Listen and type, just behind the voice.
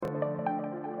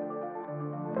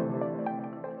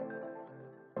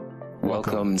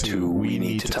Welcome to We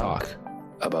Need to Talk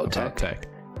about tech,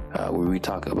 where we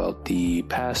talk about the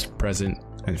past, present,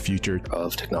 and future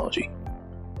of technology.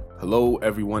 Hello,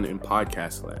 everyone in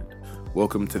podcast land.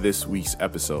 Welcome to this week's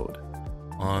episode.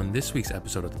 On this week's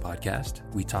episode of the podcast,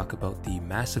 we talk about the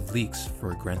massive leaks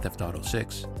for Grand Theft Auto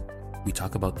 6. We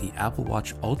talk about the Apple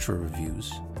Watch Ultra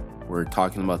reviews. We're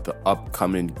talking about the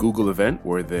upcoming Google event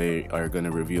where they are going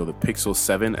to reveal the Pixel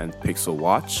 7 and Pixel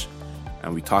Watch.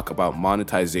 And we talk about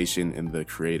monetization in the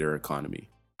creator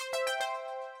economy.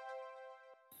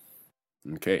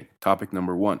 Okay, topic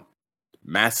number 1.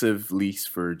 Massive leaks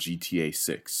for GTA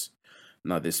 6.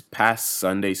 Now, this past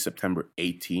Sunday, September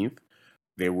 18th,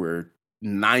 there were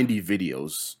 90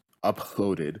 videos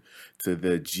uploaded to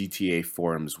the GTA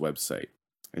Forums website.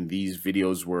 And these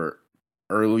videos were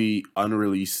early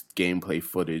unreleased gameplay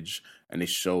footage, and it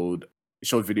showed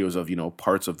videos of,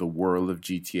 parts of the world of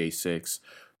GTA 6,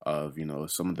 of,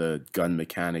 some of the gun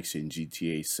mechanics in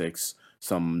GTA 6,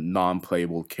 some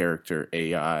non-playable character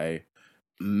AI,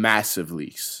 massive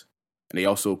leaks. And they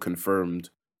also confirmed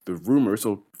the rumors.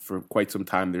 So for quite some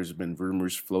time, there's been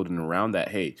rumors floating around that,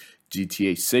 hey,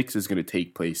 GTA 6 is going to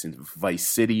take place in Vice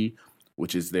City,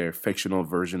 which is their fictional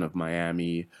version of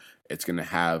Miami. It's going to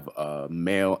have a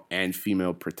male and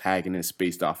female protagonist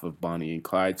based off of Bonnie and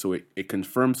Clyde. So it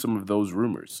confirms some of those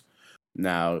rumors.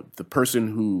 Now, the person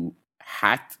who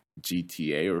hacked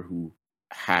GTA or who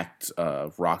hacked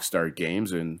Rockstar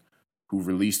Games and who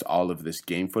released all of this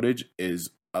game footage is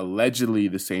allegedly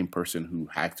the same person who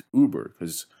hacked Uber.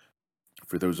 Because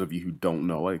for those of you who don't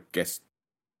know, I guess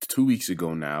 2 weeks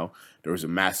ago now, there was a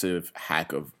massive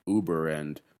hack of Uber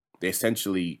and they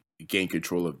essentially gained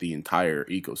control of the entire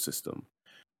ecosystem.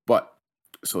 But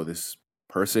so this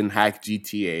person hacked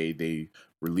GTA. They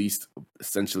released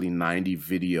essentially 90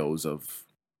 videos of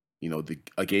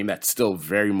a game that's still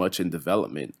very much in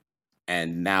development.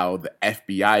 And now the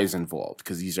FBI is involved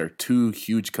because these are two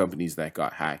huge companies that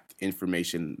got hacked.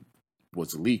 Information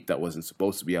was leaked that wasn't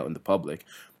supposed to be out in the public.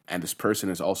 And this person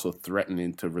is also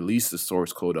threatening to release the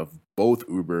source code of both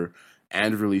Uber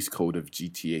and release code of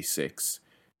GTA 6.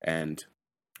 And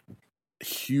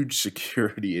huge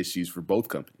security issues for both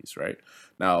companies, right?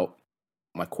 Now,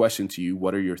 my question to you,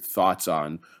 what are your thoughts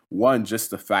on, one,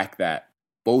 just the fact that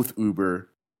both Uber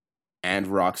and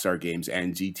Rockstar Games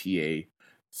and GTA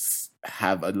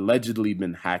have allegedly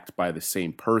been hacked by the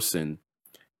same person,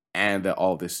 and that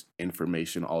all this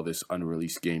information, all this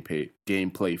unreleased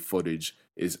gameplay footage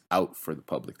is out for the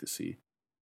public to see?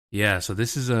 Yeah, so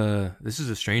this is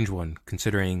a strange one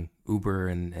considering Uber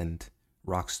and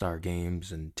Rockstar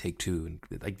Games and Take-Two,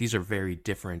 and like these are very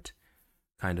different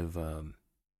kind of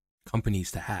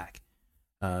companies to hack.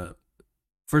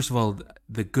 First of all,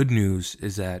 the good news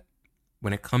is that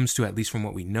when it comes to, at least from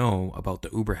what we know about the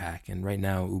Uber hack, and right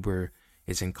now Uber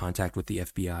is in contact with the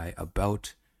FBI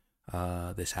about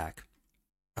this hack.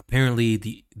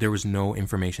 Apparently, there was no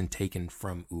information taken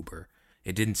from Uber.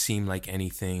 It didn't seem like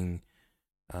anything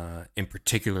in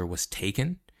particular was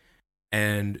taken.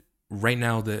 And right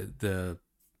now, the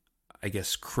I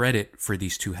guess credit for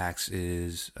these two hacks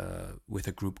is with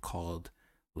a group called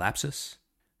Lapsus.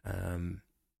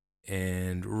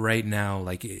 And right now,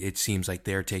 like it seems like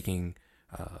they're taking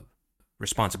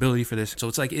responsibility for this. So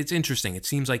it's interesting. It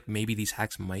seems like maybe these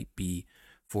hacks might be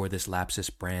for this Lapsus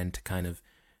brand to kind of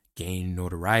gain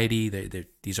notoriety.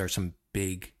 These are some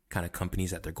big kind of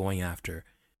companies that they're going after.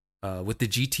 With the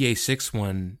GTA 6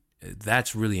 one,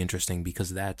 that's really interesting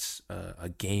because that's a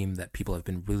game that people have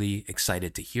been really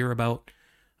excited to hear about.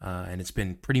 And it's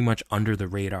been pretty much under the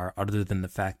radar other than the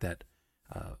fact that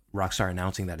Rockstar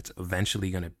announcing that it's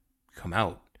eventually going to come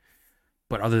out.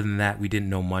 But other than that, we didn't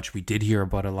know much. We did hear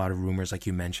about a lot of rumors, like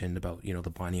you mentioned, about, the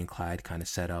Bonnie and Clyde kind of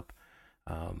setup.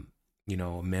 A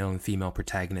male and female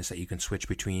protagonist that you can switch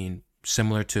between,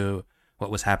 similar to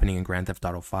what was happening in Grand Theft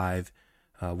Auto 5,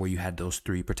 where you had those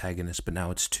 3 protagonists, but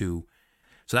now it's 2.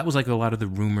 So that was like a lot of the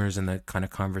rumors and the kind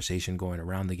of conversation going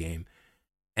around the game.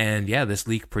 And yeah, this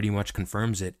leak pretty much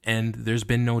confirms it. And there's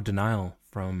been no denial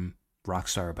from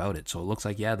Rockstar about it. So it looks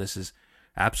like, yeah, this is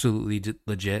absolutely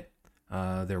legit.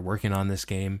 They're working on this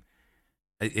game.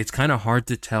 It's kind of hard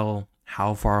to tell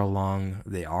how far along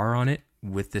they are on it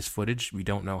with this footage. We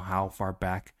don't know how far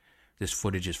back this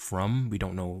footage is from. We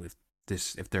don't know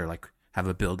if they're like have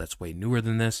a build that's way newer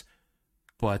than this.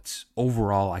 But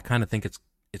overall, I kind of think it's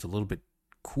a little bit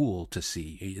cool to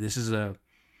see. This is a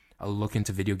look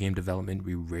into video game development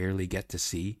we rarely get to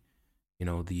see.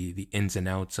 The ins and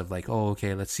outs of like, oh,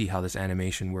 okay, let's see how this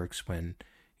animation works when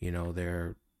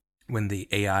when the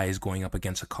AI is going up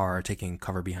against a car, taking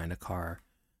cover behind a car,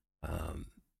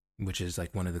 which is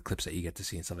like one of the clips that you get to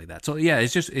see and stuff like that. So yeah,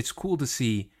 it's cool to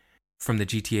see from the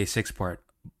GTA 6 part.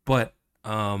 But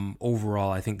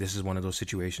overall, I think this is one of those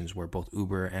situations where both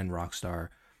Uber and Rockstar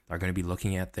are going to be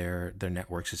looking at their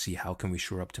networks to see how can we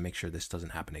shore up to make sure this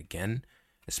doesn't happen again,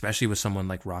 especially with someone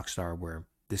like Rockstar, where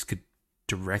this could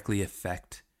directly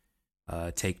affect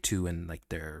Take-Two and like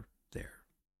their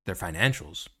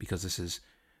financials, because this is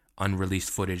unreleased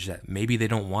footage that maybe they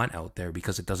don't want out there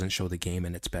because it doesn't show the game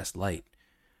in its best light.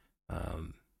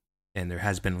 And there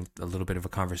has been a little bit of a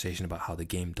conversation about how the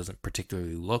game doesn't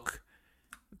particularly look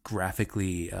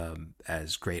graphically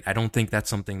as great. I don't think that's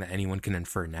something that anyone can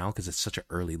infer now because it's such an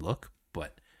early look,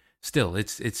 but still,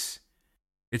 it's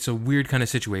a weird kind of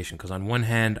situation, because on one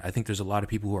hand, I think there's a lot of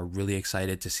people who are really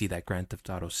excited to see that Grand Theft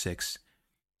Auto 6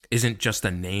 isn't just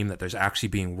a name, that there's actually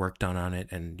being work done on it,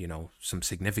 and, you know, some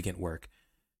significant work.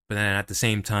 But then at the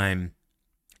same time,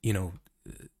 you know,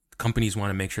 companies want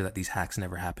to make sure that these hacks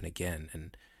never happen again.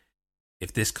 And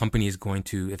if this company is going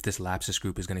to, if this Lapsus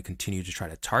group is going to continue to try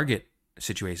to target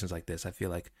situations like this, I feel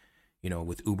like, you know,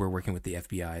 with Uber working with the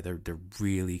FBI, they're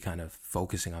really kind of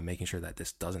focusing on making sure that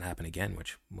this doesn't happen again,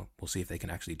 which we'll see if they can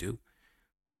actually do.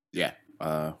 Yeah,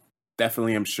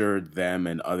 definitely. I'm sure them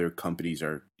and other companies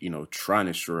are, you know, trying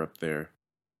to shore up their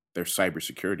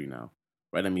cybersecurity now,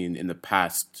 right? I mean, in the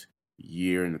past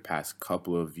year, in the past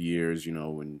couple of years, you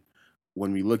know,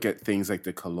 when we look at things like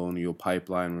the Colonial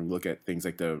Pipeline, when we look at things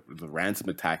like the ransom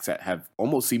attacks that have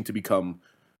almost seemed to become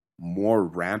more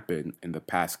rampant in the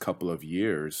past couple of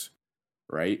years,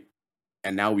 right?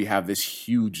 And now we have this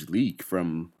huge leak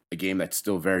from a game that's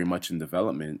still very much in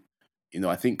development. You know,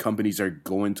 I think companies are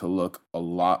going to look a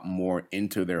lot more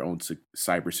into their own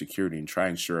cybersecurity and try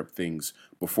and shore up things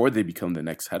before they become the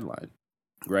next headline,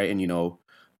 right? And, you know,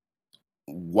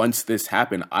 once this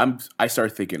happened, I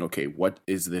start thinking, okay, what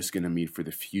is this going to mean for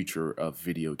the future of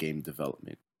video game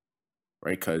development,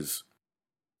 right? Because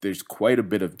there's quite a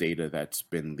bit of data that's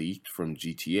been leaked from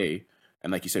GTA,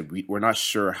 and like you said, we're not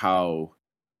sure how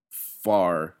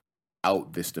far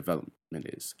out this development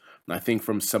is. And I think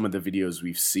from some of the videos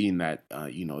we've seen that,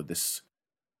 you know, this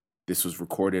was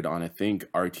recorded on, I think,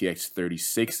 RTX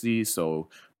 3060, so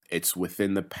it's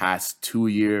within the past 2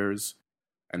 years.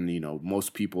 And, you know,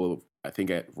 most people, I think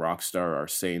at Rockstar, are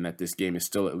saying that this game is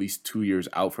still at least 2 years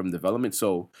out from development.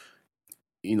 So,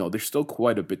 you know, there's still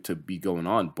quite a bit to be going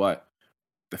on. But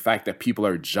the fact that people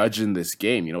are judging this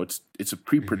game, you know, it's a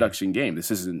pre-production game.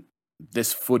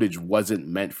 This footage wasn't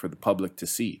meant for the public to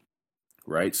see,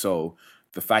 right? So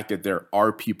the fact that there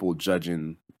are people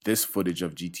judging this footage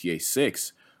of GTA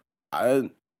 6, I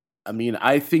mean,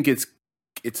 I think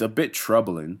it's a bit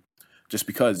troubling, just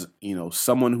because, you know,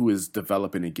 someone who is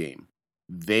developing a game,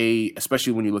 they,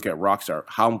 especially when you look at Rockstar,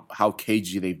 how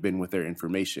cagey they've been with their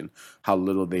information, how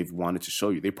little they've wanted to show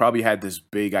you. They probably had this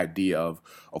big idea of,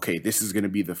 okay, this is going to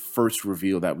be the first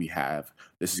reveal that we have.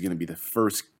 This is going to be the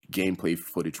first gameplay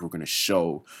footage we're going to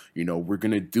show. You know, we're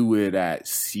going to do it at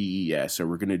CES, or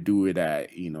we're going to do it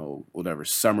at, you know, whatever,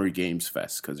 Summer Games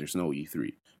Fest, because there's no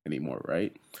E3 anymore,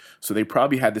 right? So they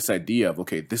probably had this idea of,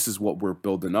 okay, this is what we're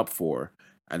building up for.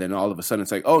 And then all of a sudden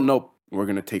it's like, oh, nope, we're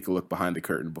going to take a look behind the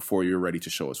curtain before you're ready to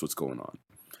show us what's going on.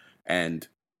 And,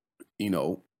 you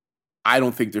know, I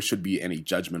don't think there should be any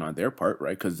judgment on their part,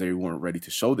 right? Because they weren't ready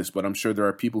to show this. But I'm sure there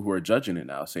are people who are judging it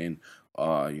now, saying,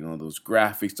 you know, those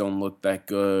graphics don't look that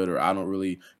good, or I don't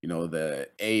really, you know, the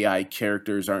AI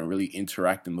characters aren't really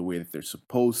interacting the way that they're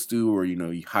supposed to, or, you know,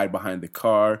 you hide behind the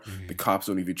car, the cops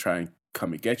don't even try and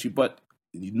come and get you. But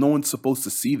no one's supposed to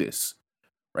see this,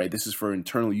 right? This is for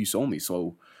internal use only.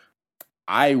 So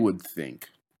I would think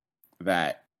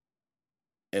that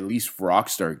at least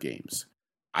Rockstar Games,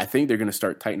 I think they're going to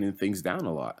start tightening things down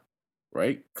a lot,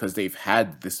 right? Because they've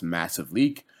had this massive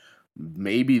leak.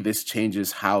 Maybe this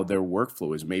changes how their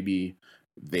workflow is. Maybe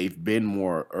they've been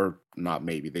more, or not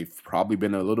maybe, they've probably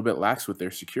been a little bit lax with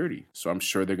their security. So I'm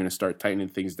sure they're going to start tightening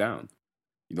things down.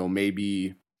 You know,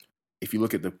 maybe if you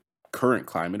look at the current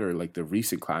climate, or like the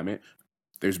recent climate,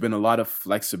 there's been a lot of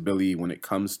flexibility when it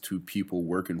comes to people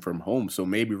working from home. So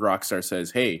maybe Rockstar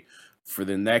says, hey, for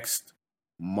the next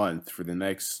month, for the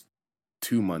next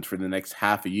 2 months, for the next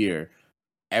half a year,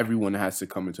 everyone has to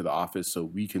come into the office so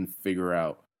we can figure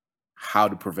out how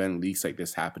to prevent leaks like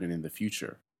this happening in the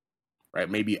future, right?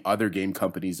 Maybe other game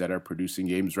companies that are producing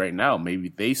games right now, maybe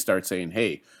they start saying,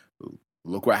 hey,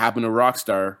 look what happened to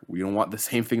Rockstar. We don't want the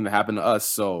same thing to happen to us.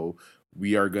 So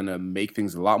we are going to make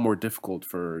things a lot more difficult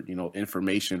for, you know,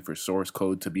 information, for source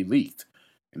code to be leaked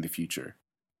in the future.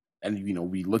 And, you know,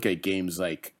 we look at games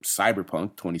like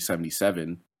Cyberpunk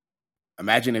 2077.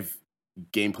 Imagine if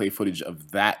gameplay footage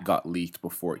of that got leaked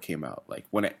before it came out. Like,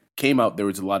 when it came out, there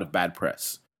was a lot of bad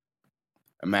press.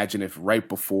 Imagine if right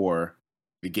before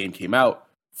the game came out,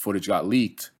 footage got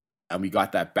leaked and we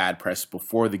got that bad press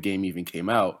before the game even came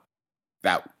out,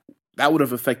 that would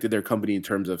have affected their company in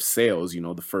terms of sales,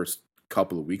 the first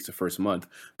couple of weeks, the first month.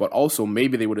 But also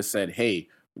maybe they would have said, hey,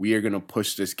 we are going to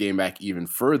push this game back even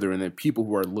further. And then people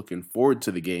who are looking forward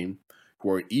to the game,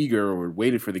 who are eager or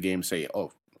waited for the game, say,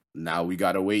 oh, now we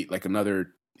got to wait like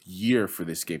another year for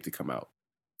this game to come out.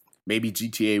 Maybe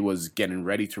GTA was getting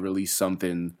ready to release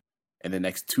something in the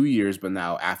next 2 years, but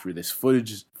now after this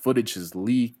footage is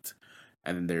leaked,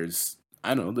 and then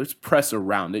there's press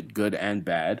around it, good and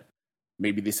bad.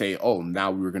 Maybe they say, oh,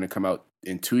 now we were going to come out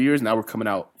in 2 years. Now we're coming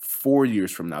out 4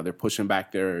 years from now. They're pushing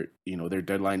back their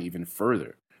deadline even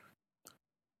further.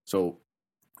 So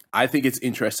I think it's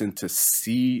interesting to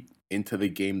see into the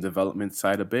game development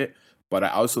side a bit, but I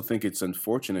also think it's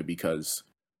unfortunate because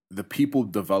the people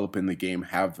developing the game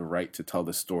have the right to tell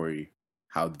the story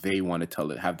how they want to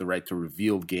tell it, have the right to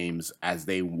reveal games as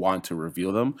they want to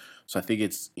reveal them. So I think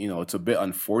it's a bit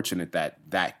unfortunate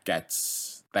that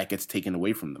gets taken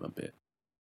away from them a bit.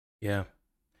 Yeah.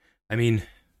 I mean,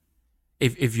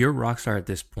 if you're Rockstar at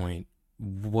this point,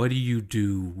 what do you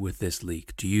do with this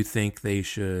leak? Do you think they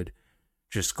should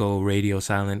just go radio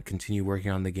silent, continue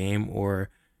working on the game? Or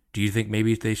do you think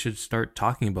maybe they should start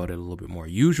talking about it a little bit more?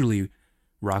 Usually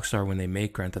Rockstar, when they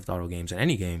make Grand Theft Auto games, in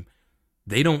any game,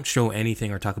 they don't show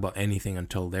anything or talk about anything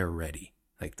until they're ready.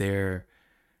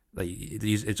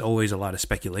 It's always a lot of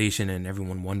speculation and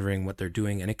everyone wondering what they're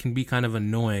doing. And it can be kind of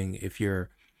annoying if you're,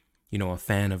 a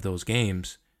fan of those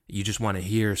games. You just want to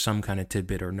hear some kind of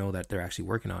tidbit or know that they're actually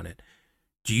working on it.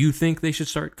 Do you think they should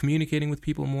start communicating with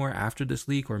people more after this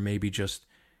leak, or maybe just,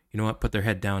 put their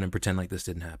head down and pretend like this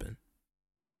didn't happen?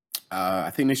 I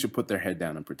think they should put their head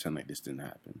down and pretend like this didn't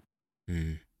happen.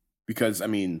 Because,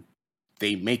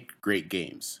 they make great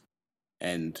games,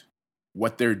 and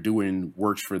what they're doing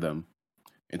works for them.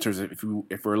 In terms of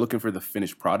if we're looking for the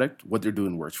finished product, what they're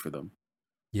doing works for them.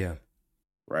 Yeah.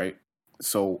 Right?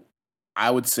 So I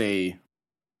would say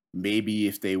maybe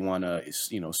if they want to,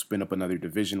 spin up another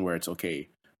division where it's okay,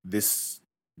 these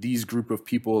group of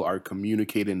people are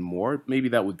communicating more, maybe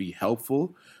that would be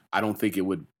helpful. I don't think it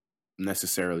would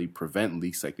necessarily prevent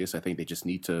leaks like this. I think they just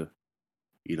need to,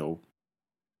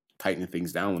 tighten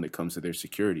things down when it comes to their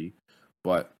security.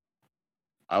 But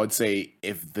I would say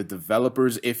if the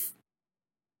developers, if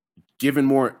given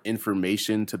more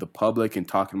information to the public and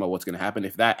talking about what's going to happen,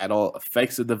 if that at all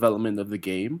affects the development of the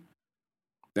game,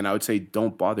 then I would say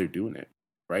don't bother doing it,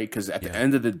 right? Because at the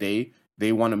end of the day,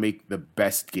 they want to make the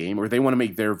best game, or they want to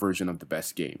make their version of the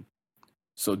best game.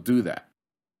 So do that.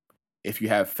 If you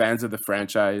have fans of the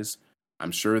franchise,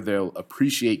 I'm sure they'll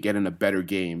appreciate getting a better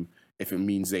game if it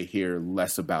means they hear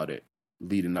less about it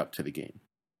leading up to the game.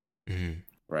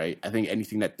 Right? I think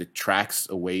anything that detracts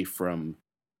away from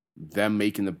them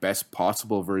making the best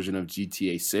possible version of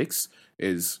GTA 6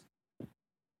 is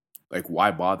like, why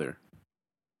bother?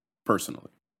 Personally.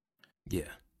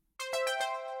 Yeah.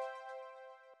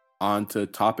 On to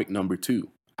topic number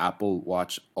 2, Apple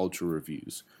Watch Ultra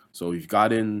reviews. So we've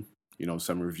gotten,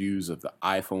 some reviews of the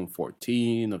iPhone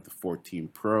 14, of the 14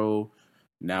 Pro.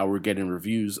 Now we're getting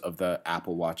reviews of the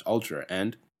Apple Watch Ultra,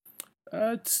 and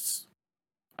I'd say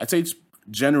it's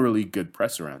generally good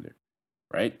press around it.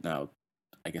 Right now,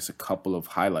 I guess a couple of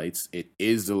highlights. It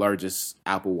is the largest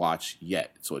Apple Watch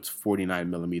yet, so it's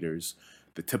 49 millimeters.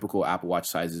 The typical Apple Watch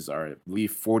sizes are, I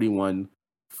believe, 41,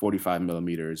 45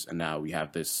 millimeters, and now we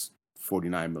have this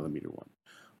 49 millimeter one.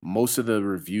 Most of the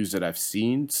reviews that I've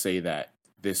seen say that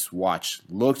this watch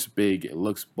looks big, it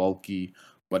looks bulky,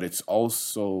 but it's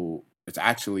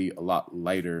actually a lot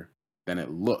lighter than it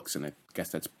looks, and I guess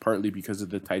that's partly because of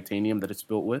the titanium that it's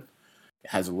built with. It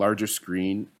has a larger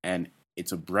screen, and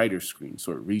it's a brighter screen,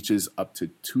 so it reaches up to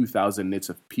 2,000 nits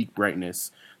of peak brightness.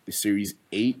 The Series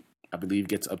 8, I believe,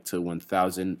 gets up to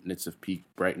 1,000 nits of peak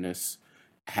brightness.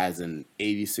 It has an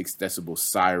 86 decibel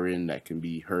siren that can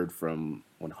be heard from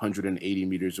 180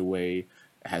 meters away.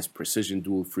 It has precision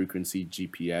dual frequency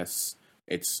GPS.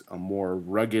 It's a more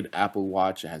rugged Apple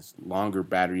Watch. It has longer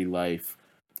battery life,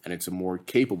 and it's a more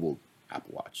capable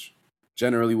Apple Watch.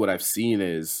 Generally, what I've seen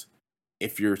is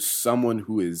if you're someone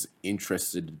who is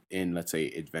interested in, let's say,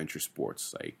 adventure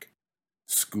sports like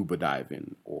scuba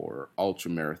diving or ultra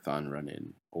marathon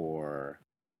running or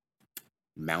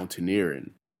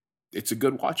mountaineering, it's a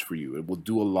good watch for you. It will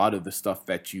do a lot of the stuff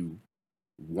that you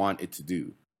want it to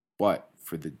do. But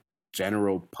for the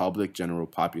general public, general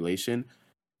population,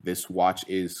 this watch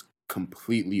is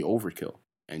completely overkill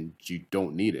and you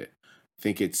don't need it. I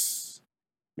think it's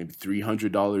maybe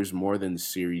 $300 more than the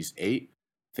Series 8. I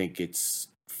think it's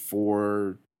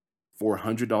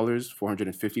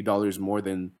 $450 more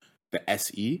than the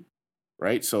SE,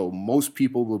 right? So most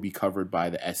people will be covered by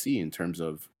the SE in terms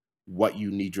of what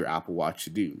you need your Apple Watch to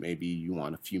do. Maybe you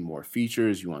want a few more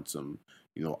features, you want some,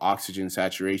 oxygen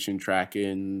saturation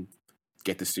tracking,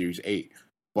 get the Series 8.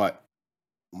 But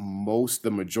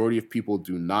the majority of people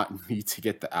do not need to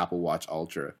get the Apple Watch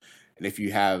Ultra. And if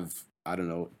you have, I don't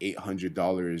know,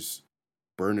 $800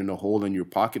 burning a hole in your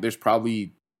pocket, there's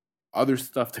probably other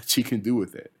stuff that you can do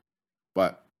with it.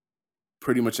 But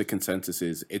pretty much the consensus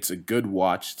is it's a good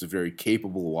watch. It's a very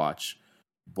capable watch,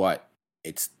 but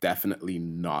it's definitely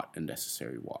not a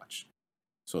necessary watch.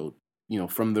 So,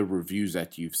 from the reviews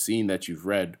that you've seen, that you've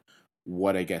read,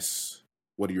 what are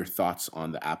your thoughts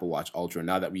on the Apple Watch Ultra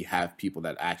now that we have people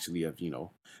that actually have,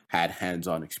 had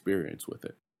hands-on experience with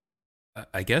it?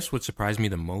 I guess what surprised me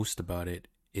the most about it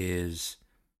is,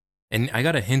 and I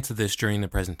got a hint of this during the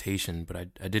presentation, but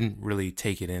I didn't really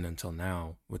take it in until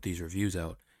now with these reviews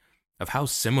out, of how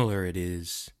similar it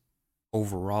is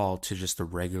overall to just the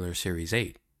regular Series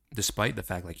 8, despite the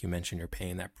fact, like you mentioned, you're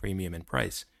paying that premium in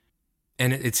price.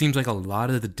 And it seems like a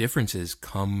lot of the differences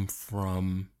come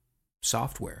from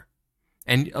software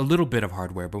and a little bit of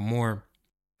hardware, but more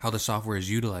how the software is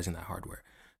utilizing that hardware.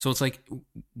 So it's like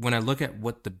when I look at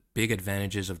what the big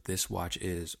advantages of this watch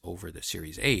is over the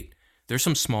Series 8, there's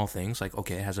some small things like,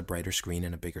 okay, it has a brighter screen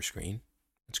and a bigger screen.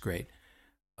 That's great.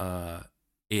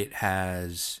 It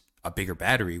has a bigger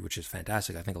battery, which is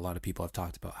fantastic. I think a lot of people have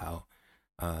talked about how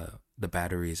the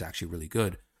battery is actually really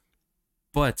good.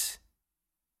 But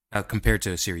compared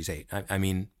to a Series 8, I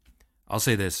mean, I'll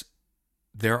say this.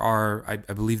 There are, I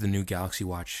believe the new Galaxy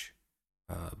Watch,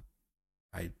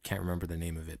 I can't remember the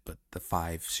name of it, but the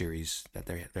 5 series that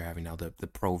they're having now, the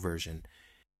Pro version,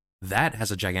 that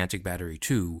has a gigantic battery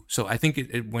too. So I think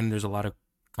when there's a lot of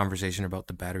conversation about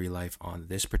the battery life on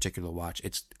this particular watch,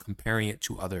 it's comparing it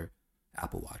to other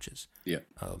Apple Watches. Yeah.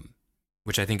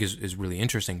 Which I think is really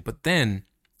interesting. But then,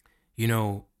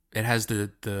 it has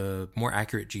the more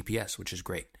accurate GPS, which is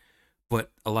great. But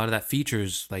a lot of that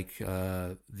features, like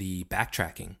the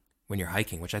backtracking when you're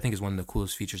hiking, which I think is one of the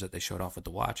coolest features that they showed off with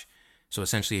the watch. So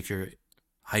essentially, if you're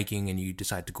hiking and you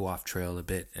decide to go off trail a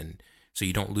bit, and so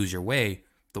you don't lose your way,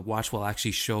 the watch will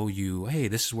actually show you, hey,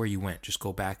 this is where you went. Just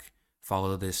go back,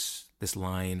 follow this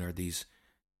line or these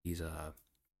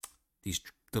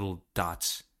little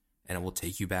dots, and it will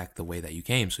take you back the way that you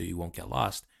came, so you won't get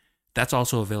lost. That's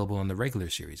also available on the regular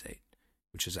Series 8,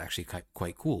 which is actually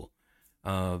quite cool.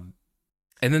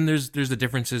 And then there's the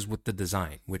differences with the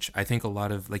design, which I think a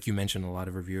lot of, like you mentioned, a lot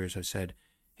of reviewers have said,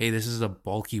 hey, this is a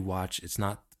bulky watch. It's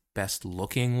not best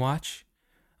looking watch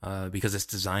because it's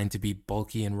designed to be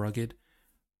bulky and rugged.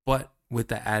 But with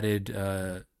the added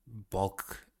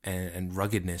bulk and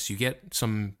ruggedness, you get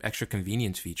some extra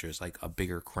convenience features like a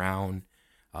bigger crown,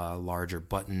 larger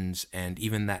buttons, and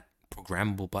even that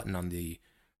programmable button on the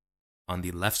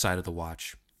left side of the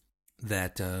watch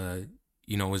that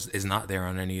is not there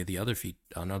on any of the other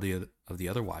of the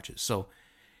other watches. So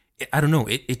I don't know.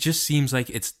 It just seems like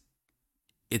it's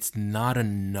not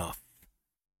enough.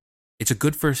 It's a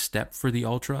good first step for the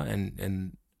Ultra,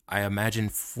 and I imagine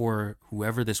for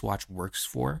whoever this watch works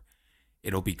for,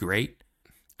 it'll be great.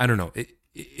 I don't know.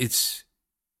 It's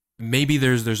maybe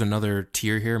there's another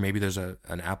tier here. Maybe there's an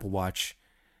Apple Watch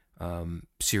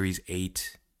Series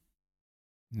 8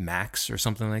 Max or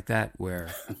something like that, where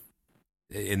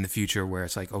in the future where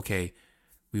it's like, okay,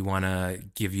 we want to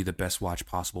give you the best watch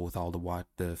possible with all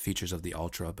the features of the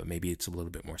Ultra, but maybe it's a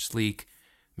little bit more sleek,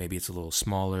 maybe it's a little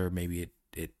smaller, maybe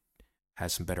it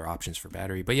has some better options for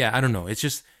battery. But yeah, I don't know. It's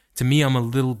just, to me, I'm a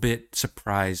little bit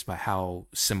surprised by how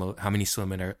many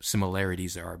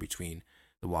similarities there are between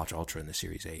the Watch Ultra and the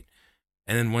Series 8.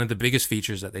 And then one of the biggest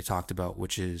features that they talked about,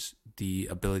 which is the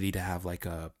ability to have like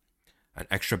an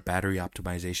extra battery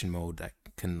optimization mode that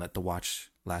can let the watch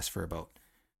last for about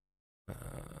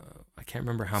I can't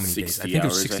remember how many days. I think it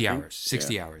was 60 hours.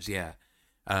 60 hours, yeah.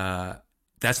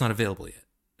 That's not available yet.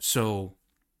 So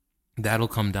that'll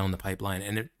come down the pipeline.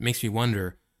 And it makes me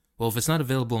wonder, well, if it's not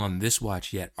available on this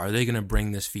watch yet, are they going to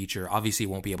bring this feature? Obviously, it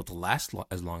won't be able to last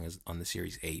as long as on the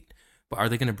Series 8. But are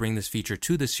they going to bring this feature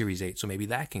to the Series 8 so maybe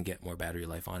that can get more battery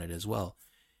life on it as well?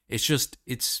 It's just,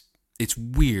 it's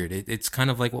weird. It's kind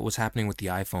of like what was happening with the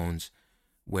iPhones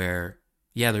where,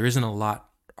 yeah, there isn't a lot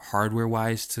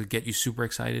hardware-wise to get you super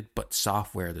excited, but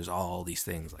software, there's all these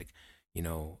things like,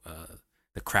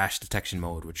 the crash detection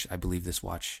mode, which I believe this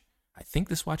watch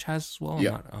has as well.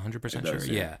 Yeah. I'm not 100%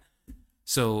 sure. Yeah.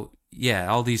 So, yeah,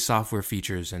 all these software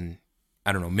features, and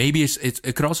I don't know, maybe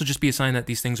it could also just be a sign that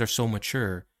these things are so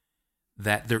mature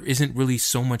that there isn't really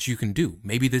so much you can do.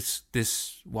 Maybe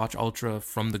this Watch Ultra,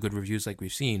 from the good reviews like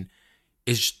we've seen,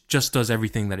 just does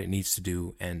everything that it needs to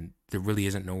do, and there really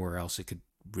isn't nowhere else it could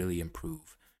really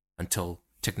improve until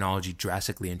technology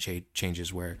drastically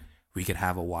changes where we could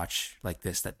have a watch like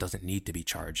this that doesn't need to be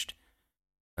charged,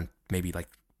 and maybe like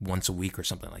once a week or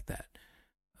something like that.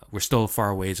 We're still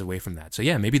far ways away from that. So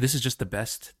yeah, maybe this is just the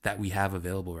best that we have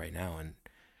available right now. And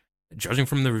judging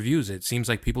from the reviews, it seems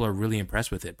like people are really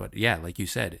impressed with it. But yeah, like you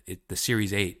said, the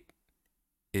Series 8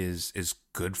 is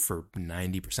good for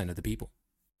 90% of the people.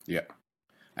 Yeah.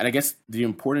 And I guess the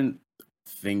important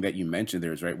thing that you mentioned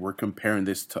there is, right, we're comparing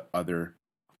this to other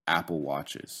Apple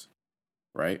Watches,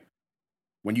 right?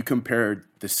 When you compare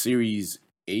the Series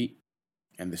 8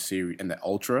 and the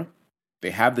Ultra, they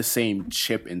have the same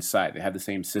chip inside. They have the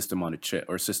same system on a chip,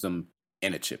 or system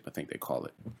in a chip, I think they call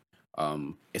it.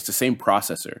 It's the same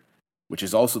processor, which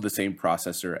is also the same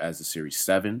processor as the Series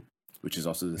 7, which is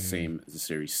also the same as the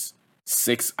Series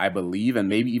 6, I believe, and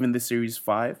maybe even the Series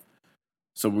 5.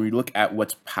 So when we look at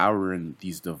what's powering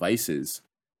these devices,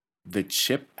 the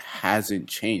chip hasn't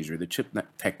changed, or the chip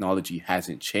technology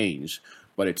hasn't changed,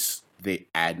 but they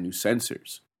add new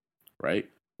sensors, right?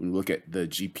 When we look at the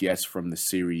GPS from the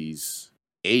Series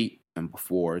 8 and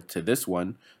before to this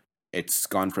one, it's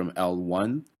gone from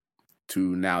L1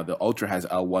 to now the Ultra has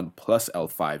L1 plus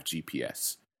L5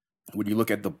 GPS. When you look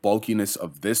at the bulkiness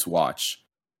of this watch,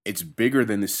 it's bigger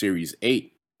than the Series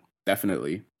 8,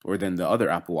 definitely, or than the other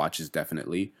Apple Watches,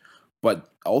 definitely. But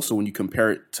also when you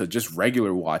compare it to just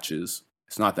regular watches,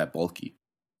 it's not that bulky.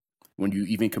 When you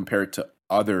even compare it to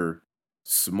other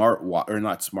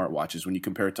not smartwatches, when you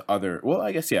compare it to other, well,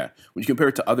 I guess, yeah, when you compare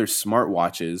it to other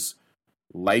smartwatches,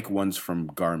 like ones from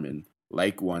Garmin,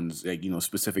 like ones, like,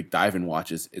 specific diving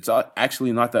watches, it's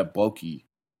actually not that bulky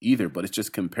either, but it's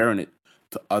just comparing it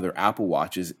to other Apple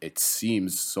Watches, it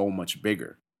seems so much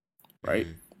bigger, right?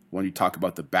 When you talk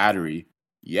about the battery,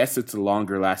 yes, it's a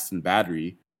longer lasting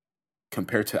battery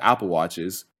compared to Apple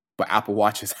Watches, but Apple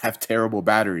Watches have terrible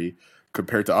battery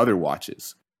compared to other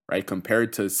watches, right?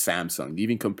 Compared to Samsung,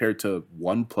 even compared to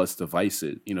OnePlus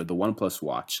devices, the OnePlus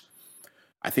watch,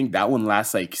 I think that one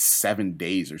lasts like 7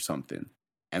 days or something.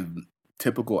 And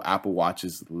typical Apple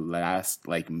Watches last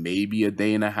like maybe a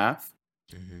day and a half.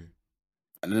 And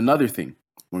another thing,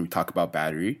 when we talk about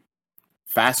battery,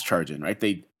 fast charging, right?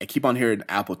 I keep on hearing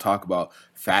Apple talk about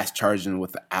fast charging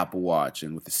with the Apple Watch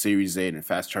and with the Series 8 and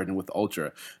fast charging with the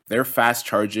Ultra. Their fast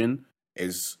charging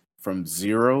is from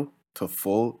 0 to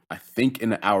full, I think,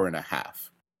 in an hour and a half.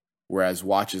 Whereas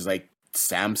watches like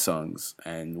Samsung's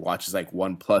and watches like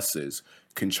OnePlus's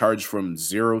can charge from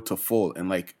 0 to full in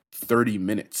like 30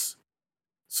 minutes.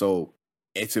 So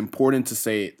it's important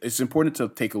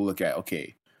to take a look at,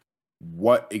 okay,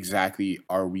 what exactly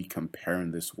are we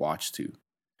comparing this watch to?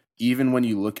 Even when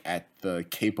you look at the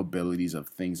capabilities of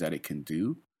things that it can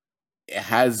do, it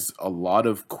has a lot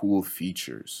of cool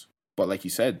features. But like you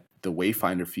said, the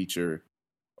Wayfinder feature,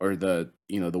 or the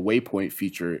Waypoint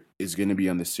feature, is going to be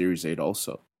on the Series 8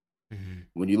 also.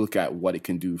 When you look at what it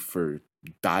can do for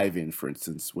diving, for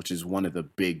instance, which is one of the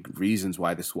big reasons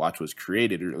why this watch was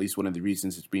created, or at least one of the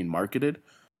reasons it's being marketed,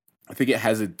 I think it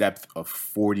has a depth of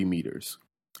 40 meters,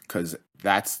 because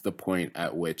that's the point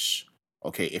at which,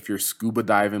 okay, if you're scuba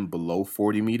diving below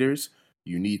 40 meters,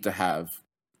 you need to have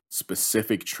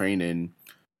specific training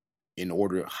in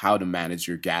order how to manage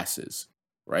your gases,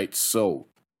 right? So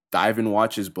diving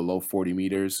watches below 40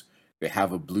 meters, they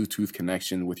have a Bluetooth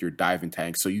connection with your diving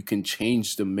tank, so you can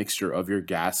change the mixture of your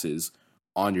gases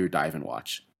on your diving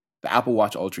watch. The Apple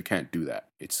Watch Ultra can't do that.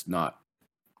 It's not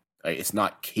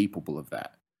capable of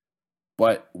that.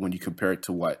 But when you compare it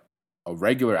to what a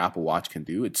regular Apple Watch can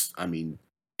do,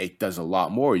 it does a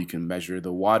lot more. You can measure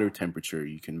the water temperature.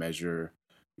 You can measure,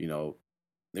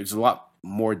 there's a lot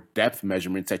more depth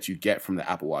measurements that you get from the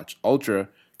Apple Watch Ultra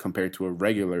compared to a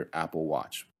regular Apple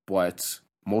Watch. But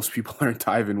most people aren't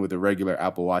diving with a regular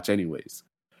Apple Watch anyways,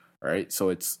 right? So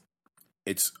it's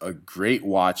a great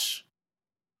watch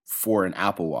for an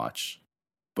Apple Watch,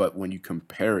 but when you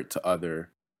compare it to other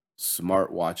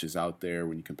smart watches out there,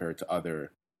 when you compare it to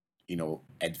other,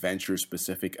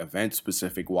 adventure-specific,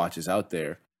 event-specific watches out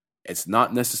there, it's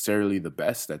not necessarily the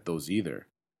best at those either.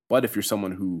 But if you're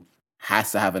someone who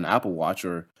has to have an Apple Watch,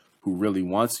 or who really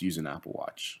wants to use an Apple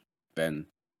Watch, then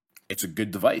it's a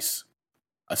good device,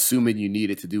 assuming you need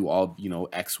it to do all,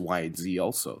 X, Y, and Z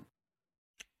also.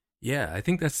 Yeah, I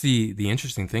think that's the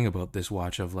interesting thing about this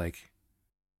watch, of like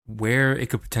where it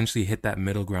could potentially hit that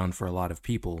middle ground for a lot of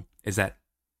people, is that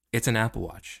it's an Apple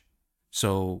Watch.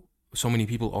 So many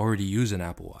people already use an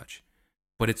Apple Watch,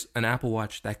 but it's an Apple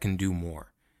Watch that can do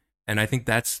more. And I think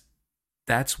that's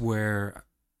where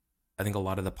I think a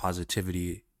lot of the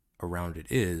positivity around it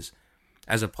is,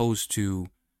 as opposed to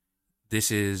this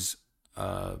is,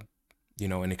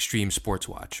 an extreme sports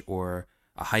watch or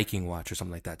a hiking watch or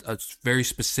something like that. A very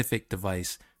specific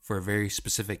device for a very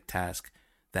specific task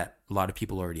that a lot of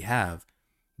people already have.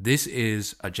 This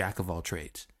is a jack of all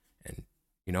trades. And,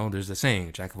 there's the saying,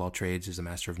 a jack of all trades is a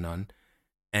master of none.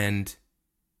 And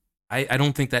I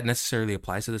don't think that necessarily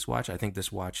applies to this watch. I think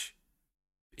this watch,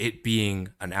 it being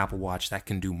an Apple Watch that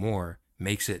can do more,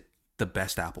 makes it the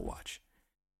best Apple Watch.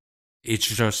 It's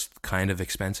just kind of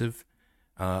expensive.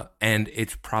 And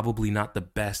it's probably not the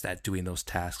best at doing those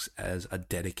tasks as a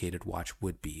dedicated watch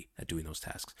would be at doing those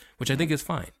tasks, which I think is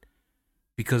fine.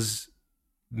 Because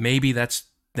maybe that's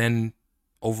then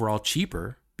overall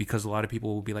cheaper, because a lot of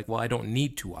people will be like, well, I don't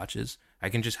need 2 watches. I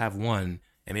can just have one,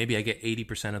 and maybe I get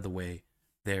 80% of the way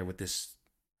there with this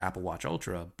Apple Watch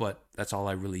Ultra, but that's all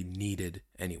I really needed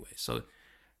anyway. So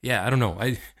yeah, I don't know.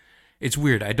 It's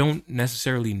weird. I don't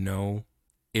necessarily know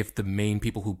if the main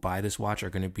people who buy this watch are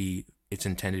going to be its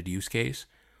intended use case,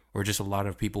 or just a lot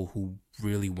of people who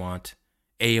really want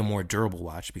a more durable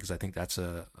watch, because I think that's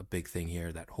a big thing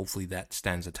here, that hopefully that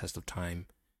stands the test of time,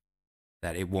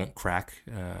 that it won't crack.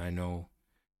 I know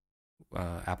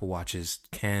Apple Watches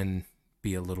can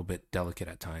be a little bit delicate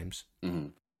at times,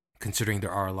 considering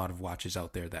there are a lot of watches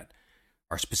out there that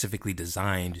are specifically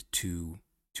designed to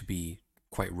be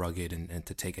quite rugged and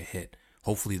to take a hit.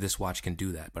 Hopefully this watch can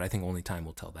do that, but I think only time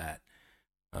will tell that.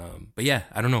 But yeah,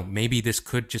 I don't know. Maybe this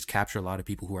could just capture a lot of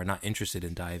people who are not interested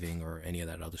in diving or any of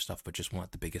that other stuff, but just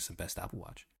want the biggest and best Apple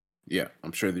Watch. Yeah,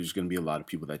 I'm sure there's going to be a lot of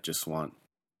people that just want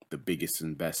the biggest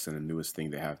and best and the newest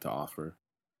thing they have to offer.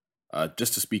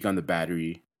 Just to speak on the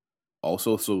battery,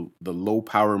 also, so the low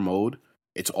power mode,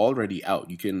 it's already out.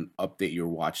 You can update your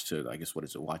watch to, I guess, what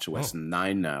is it, WatchOS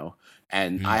 9 now.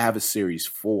 And I have a Series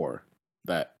 4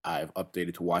 that I've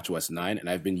updated to WatchOS 9, and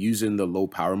I've been using the low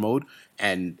power mode,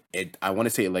 and I want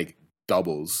to say it like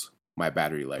doubles my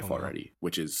battery life already,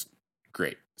 which is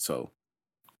great. So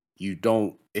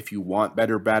if you want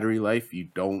better battery life, you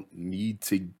don't need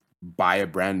to buy a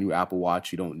brand new Apple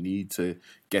Watch. You don't need to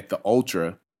get the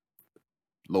Ultra.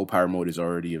 Low power mode is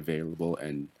already available,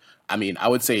 and I mean, I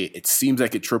would say it seems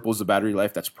like it triples the battery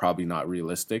life. That's probably not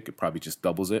realistic. It probably just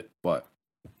doubles it, but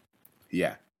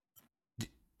yeah.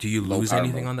 Do you lose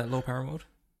anything on that low power mode?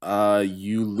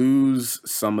 You lose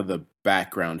some of the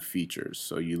background features.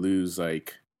 So you lose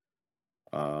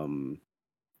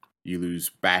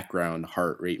background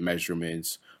heart rate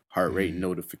measurements, heart rate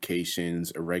notifications,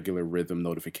 irregular rhythm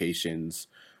notifications.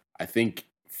 I think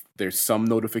there's some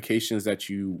notifications that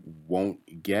you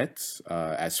won't get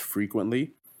as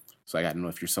frequently. So I don't know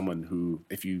if you're someone who,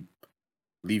 if you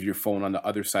leave your phone on the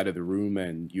other side of the room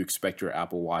and you expect your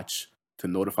Apple Watch to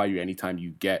notify you anytime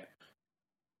you get,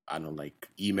 I don't know, like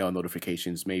email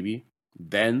notifications maybe,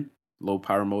 then low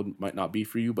power mode might not be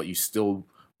for you, but you still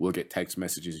will get text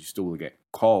messages. You still will get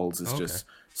calls. It's just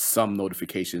some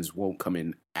notifications won't come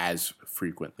in as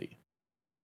frequently.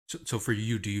 So for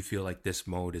you, do you feel like this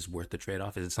mode is worth the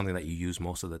trade-off? Is it something that you use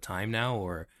most of the time now,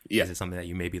 or is it something that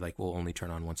you maybe like will only turn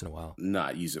on once in a while?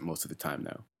 Not use it most of the time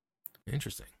now.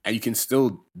 Interesting. And you can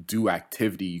still do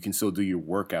activity. You can still do your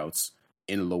workouts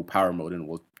in low power mode, and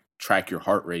will track your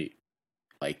heart rate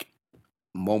like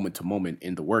moment to moment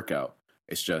in the workout.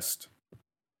 It's just,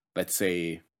 let's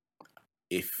say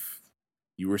if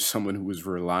you were someone who was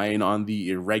relying on the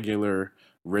irregular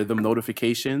rhythm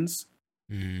notifications,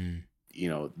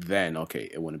 then okay,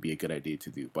 it wouldn't be a good idea to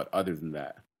do. But other than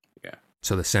that, yeah.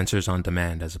 So the sensor's on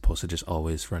demand as opposed to just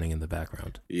always running in the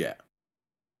background. Yeah.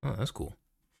 Oh, that's cool.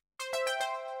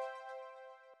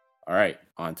 All right,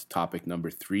 on to topic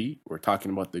number 3. We're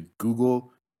talking about the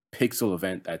Google Pixel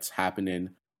event that's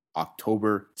happening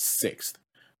October 6th.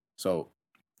 So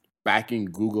back in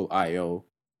Google I/O,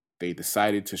 they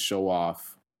decided to show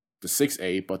off the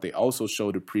 6A, but they also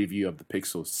showed a preview of the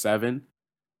Pixel 7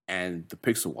 and the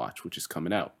Pixel Watch, which is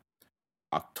coming out.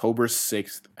 October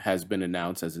 6th has been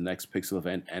announced as the next Pixel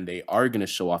event, and they are going to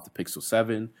show off the Pixel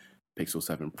 7, Pixel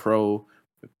 7 Pro,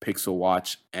 the Pixel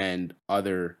Watch, and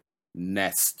other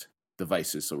Nest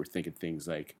devices. So we're thinking things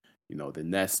like, the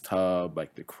Nest Hub,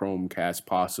 like the Chromecast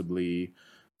possibly.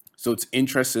 So it's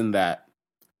interesting that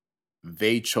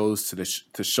they chose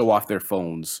to show off their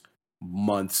phones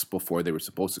months before they were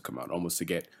supposed to come out, almost to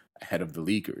get ahead of the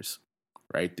leakers,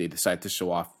 right? They decided to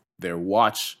show off their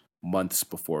watch months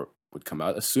before it would come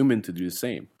out, assuming to do the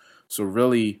same. So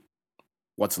really,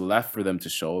 what's left for them to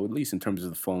show, at least in terms of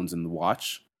the phones and the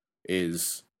watch,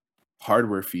 is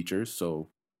hardware features. So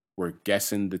we're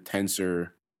guessing the Tensor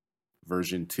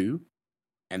version 2,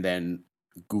 and then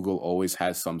Google always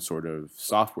has some sort of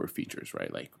software features,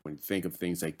 right? Like when you think of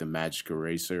things like the Magic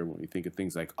Eraser, when you think of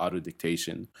things like auto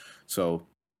dictation. So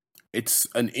it's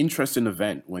an interesting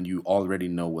event when you already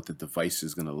know what the device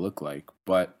is going to look like.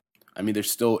 But I mean, there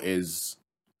still is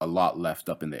a lot left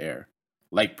up in the air,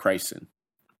 like pricing,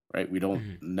 right? We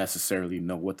don't necessarily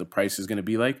know what the price is going to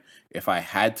be like. If I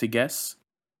had to guess,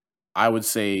 I would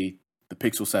say the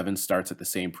Pixel 7 starts at the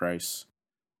same price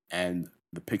and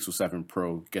the Pixel 7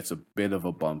 Pro gets a bit of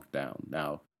a bump down.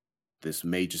 Now, this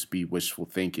may just be wishful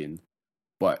thinking,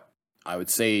 but I would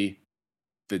say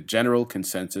the general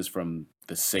consensus from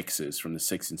the 6s, from the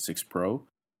 6 and 6 Pro,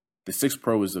 the 6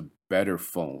 Pro is a better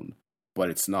phone, but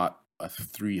it's not a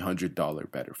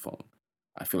 $300 better phone.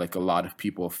 I feel like a lot of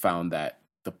people have found that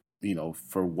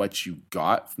for what you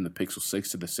got from the Pixel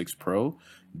 6 to the 6 Pro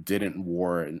didn't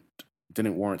warrant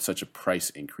such a price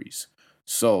increase.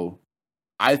 So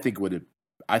I think it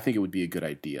would be a good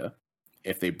idea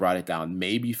if they brought it down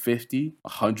maybe $50,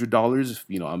 $100,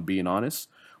 if I'm being honest.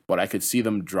 But I could see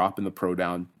them dropping the Pro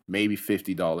down maybe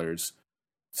 $50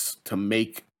 to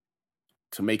make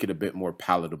it a bit more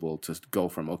palatable to go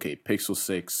from Pixel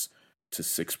 6 to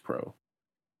 6 Pro.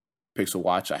 Pixel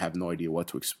Watch, I have no idea what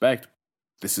to expect.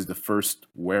 This is the first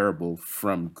wearable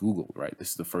from Google, right?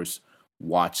 This is the first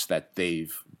watch that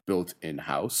they've built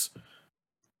in-house.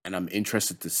 And I'm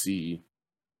interested to see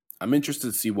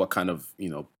what kind of,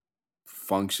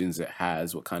 functions it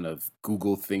has, what kind of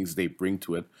Google things they bring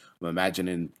to it. I'm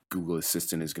imagining Google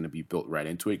Assistant is going to be built right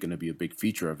into it, going to be a big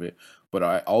feature of it. But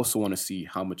I also want to see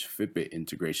how much Fitbit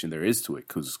integration there is to it,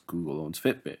 because Google owns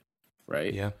Fitbit,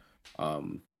 right? Yeah.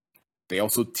 They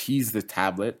also teased the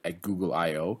tablet at Google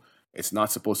I/O. It's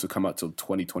not supposed to come out till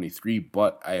 2023,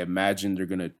 but I imagine they're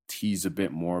going to tease a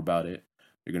bit more about it.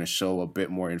 They're going to show a bit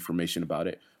more information about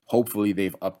it. Hopefully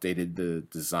they've updated the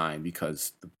design,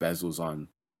 because the bezels on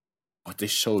what they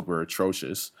showed were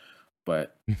atrocious.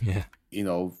 But, yeah.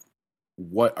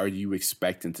 What are you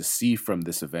expecting to see from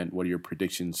this event? What are your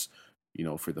predictions,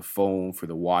 for the phone, for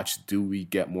the watch? Do we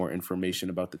get more information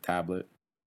about the tablet?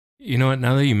 You know what?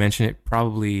 Now that you mention it,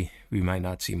 probably we might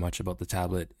not see much about the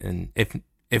tablet. And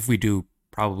if we do,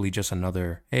 probably just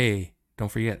another, hey,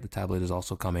 don't forget the tablet is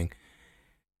also coming.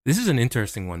 This is an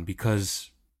interesting one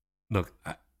because, look,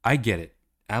 I get it.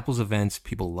 Apple's events,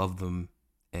 people love them,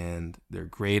 and they're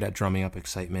great at drumming up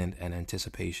excitement and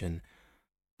anticipation.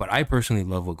 But I personally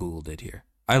love what Google did here.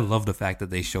 I love the fact that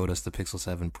they showed us the Pixel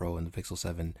 7 Pro and the Pixel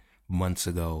 7 months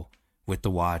ago with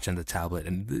the watch and the tablet.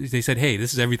 And they said, hey,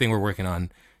 this is everything we're working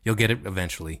on. You'll get it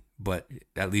eventually, but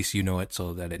at least you know it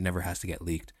so that it never has to get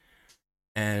leaked.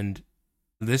 And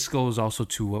this goes also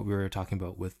to what we were talking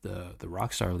about with the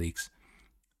Rockstar leaks.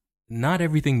 Not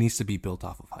everything needs to be built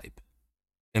off of hype,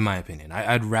 in my opinion.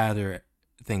 I'd rather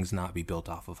things not be built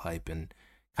off of hype and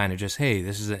kind of just, hey,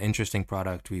 this is an interesting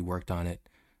product. We worked on it.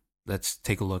 Let's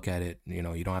take a look at it. You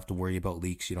don't have to worry about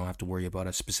leaks. You don't have to worry about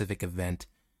a specific event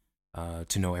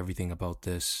to know everything about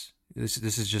this. This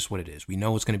is just what it is. We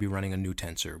know it's going to be running a new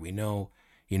Tensor. We know,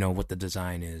 what the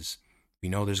design is. We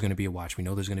know there's going to be a watch. We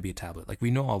know there's going to be a tablet. Like, we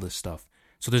know all this stuff.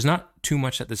 So there's not too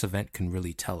much that this event can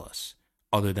really tell us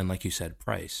other than, like you said,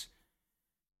 price.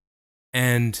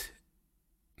 And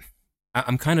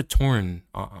I'm kind of torn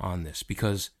on this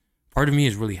because part of me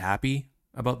is really happy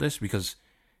about this because,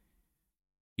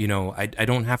 I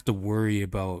don't have to worry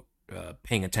about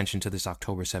paying attention to this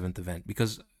October 7th event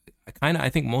because I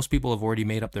think most people have already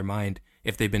made up their mind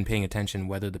if they've been paying attention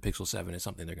whether the Pixel 7 is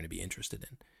something they're going to be interested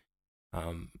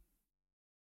in.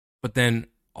 But then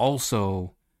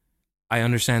also, I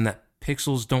understand that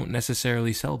Pixels don't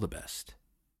necessarily sell the best,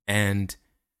 and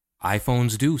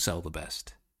iPhones do sell the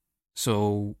best.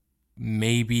 So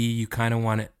maybe you kind of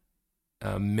want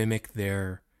to mimic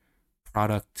their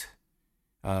product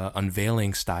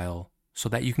unveiling style so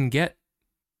that you can get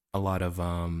a lot of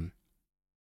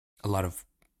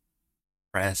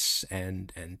press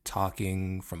and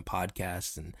talking from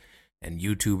podcasts and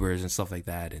YouTubers and stuff like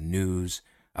that and news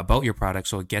about your product,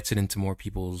 so it gets it into more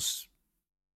people's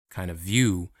kind of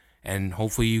view, and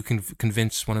hopefully you can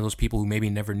convince one of those people who maybe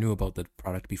never knew about the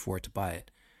product before to buy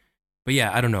it. But yeah,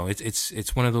 I don't know.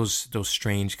 It's one of those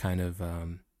strange kind of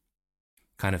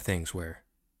things where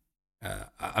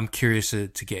I'm curious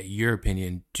to get your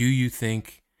opinion. Do you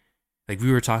think, like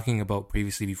we were talking about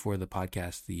previously before the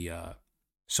podcast, the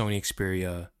Sony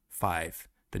Xperia 5,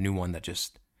 the new one that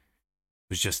just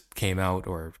came out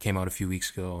a few weeks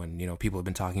ago, and people have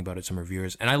been talking about it, some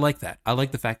reviewers, and I like that. I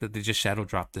like the fact that they just shadow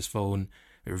dropped this phone.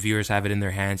 The reviewers have it in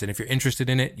their hands, and if you're interested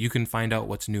in it, you can find out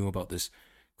what's new about this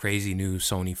crazy new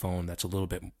Sony phone that's a little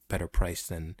bit better priced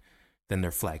than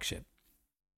their flagship.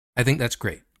 I think that's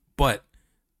great, but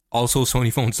also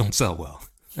Sony phones don't sell well.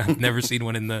 I've never seen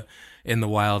one in the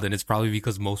wild, and it's probably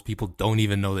because most people don't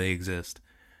even know they exist.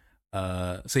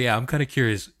 So yeah, I'm kind of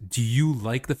curious. Do you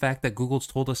like the fact that Google's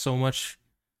told us so much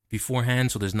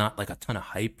beforehand, so there's not like a ton of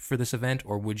hype for this event,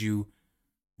 or would you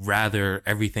rather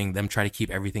them try to keep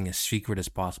everything as secret as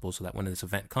possible so that when this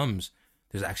event comes,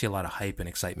 there's actually a lot of hype and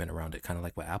excitement around it, kind of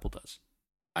like what Apple does?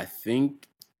 I think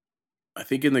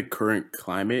in the current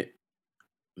climate,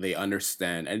 they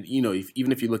understand, and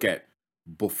even if you look at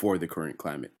before the current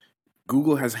climate,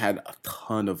 Google has had a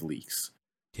ton of leaks.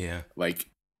 Yeah. Like,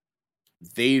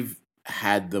 they've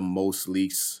had the most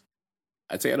leaks,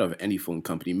 I'd say, out of any phone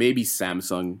company. Maybe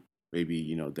Samsung,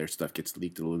 maybe, their stuff gets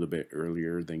leaked a little bit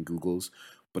earlier than Google's.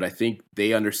 But I think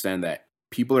they understand that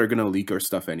people are going to leak our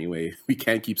stuff anyway. We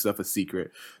can't keep stuff a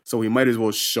secret. So we might as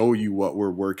well show you what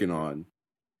we're working on,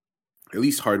 at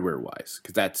least hardware-wise,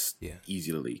 because that's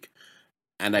easy to leak.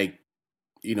 And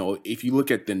if you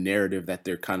look at the narrative that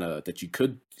that you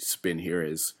could spin here,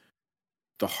 is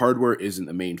the hardware isn't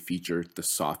the main feature, the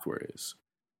software is.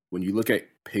 When you look at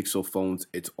Pixel phones,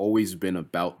 it's always been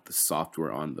about the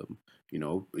software on them.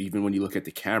 Even when you look at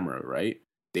the camera, right?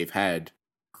 They've had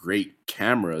great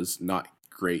cameras, not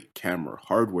great camera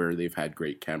hardware. They've had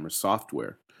great camera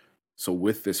software. So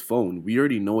with this phone, we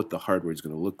already know what the hardware is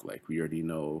going to look like. We already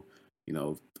know,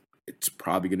 it's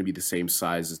probably going to be the same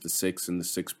size as the 6 and the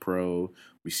 6 Pro.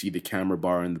 We see the camera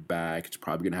bar in the back. It's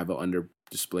probably going to have an under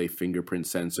display fingerprint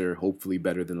sensor, hopefully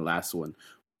better than the last one.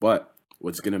 But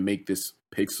what's going to make this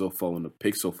Pixel phone a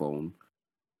Pixel phone,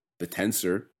 the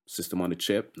Tensor system on a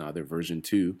chip, now they're version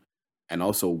 2, and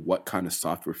also what kind of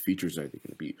software features are they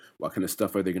going to be? What kind of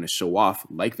stuff are they going to show off,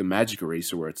 like the Magic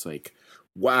Eraser, where it's like,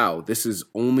 wow, this is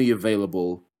only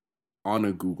available on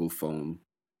a Google phone.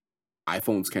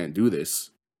 iPhones can't do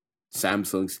this.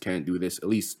 Samsungs can't do this, at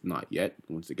least not yet.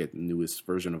 Once they get the newest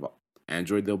version of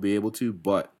Android, they'll be able to.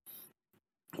 But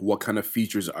what kind of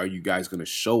features are you guys going to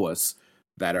show us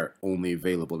that are only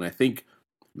available? And I think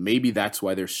maybe that's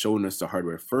why they're showing us the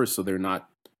hardware first, so they're not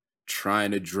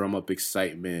trying to drum up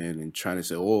excitement and trying to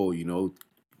say, oh,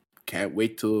 can't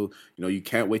wait to, you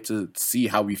can't wait to see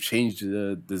how we've changed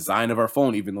the design of our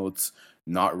phone, even though it's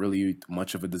not really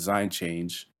much of a design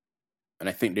change. And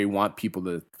I think they want people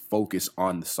to focus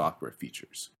on the software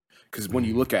features. Because when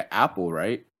you look at Apple,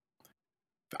 right,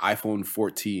 the iPhone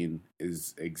 14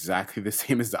 is exactly the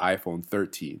same as the iPhone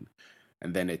 13.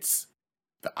 And then it's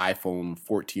the iPhone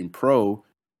 14 Pro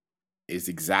is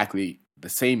exactly the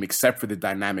same except for the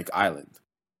dynamic island.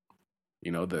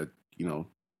 The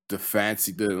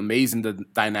fancy, the amazing, the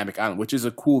dynamic island, which is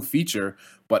a cool feature.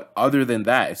 But other than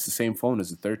that, it's the same phone as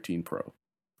the 13 Pro.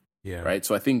 Yeah. Right.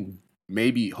 So I think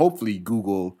hopefully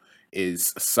Google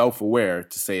is self-aware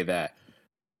to say that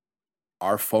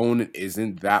our phone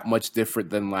isn't that much different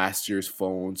than last year's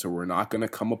phone. So we're not going to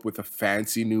come up with a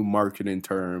fancy new marketing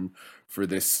term for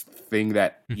this thing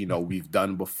that, we've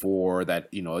done before, that,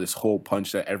 this hole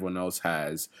punch that everyone else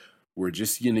has. We're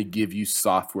just going to give you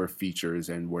software features,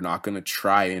 and we're not going to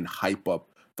try and hype up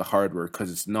the hardware because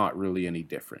it's not really any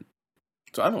different.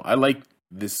 So I like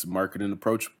this marketing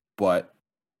approach, but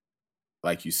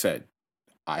like you said,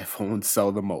 iPhones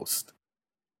sell the most.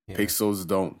 Yeah. Pixels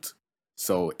don't.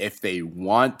 So if they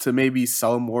want to maybe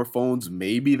sell more phones,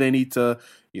 maybe they need to,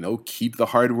 keep the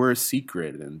hardware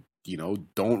secret and,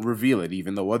 don't reveal it,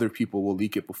 even though other people will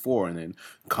leak it before, and then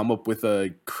come up with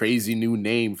a crazy new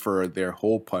name for their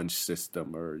hole punch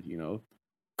system, or,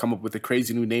 come up with a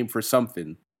crazy new name for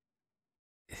something.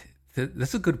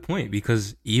 That's a good point,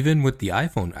 because even with the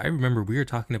iPhone, I remember we were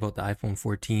talking about the iPhone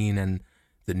 14 and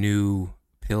the new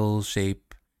pill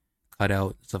shape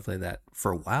cutout, stuff like that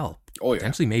for a while. Oh, yeah.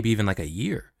 Potentially maybe even like a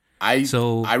year. I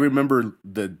remember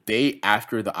the day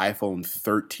after the iPhone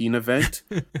 13 event,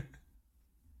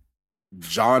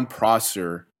 John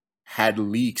Prosser had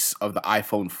leaks of the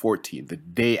iPhone 14 the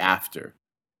day after.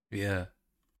 Yeah.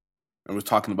 And was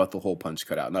talking about the hole punch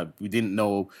cutout. Now, we didn't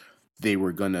know they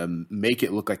were going to make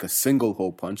it look like a single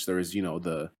hole punch. There was,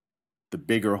 the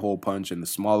bigger hole punch and the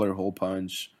smaller hole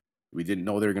punch. We didn't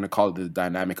know they were going to call it the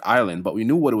dynamic island, but we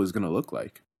knew what it was going to look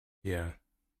like. Yeah.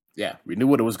 Yeah, we knew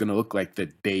what it was going to look like the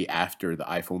day after the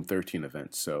iPhone 13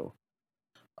 event. So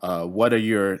what are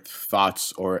your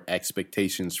thoughts or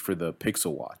expectations for the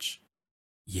Pixel Watch?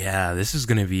 Yeah, this is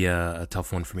going to be a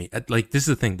tough one for me. Like, this is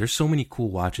the thing. There's so many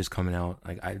cool watches coming out.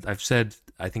 Like I've said,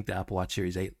 I think the Apple Watch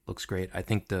Series 8 looks great. I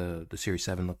think the Series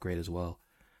 7 look great as well.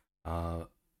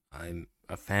 I'm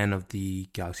a fan of the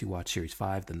Galaxy Watch Series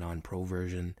 5, the non-Pro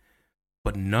version.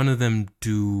 But none of them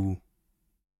do,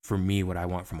 for me, what I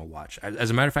want from a watch. As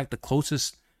a matter of fact, the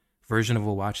closest version of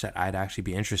a watch that I'd actually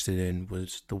be interested in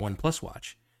was the OnePlus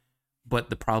watch. But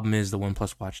the problem is the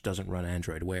OnePlus watch doesn't run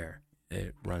Android Wear.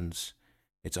 It runs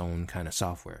its own kind of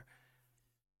software.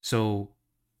 So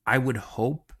I would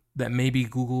hope that maybe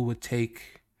Google would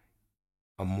take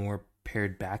a more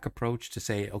pared back approach to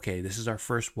say, okay, this is our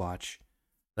first watch.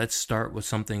 Let's start with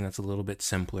something that's a little bit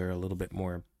simpler, a little bit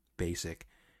more basic.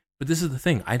 But this is the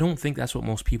thing. I don't think that's what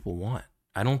most people want.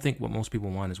 I don't think what most people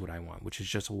want is what I want, which is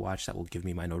just a watch that will give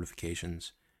me my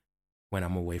notifications when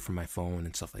I'm away from my phone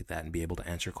and stuff like that and be able to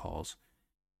answer calls.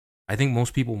 I think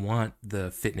most people want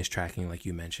the fitness tracking, like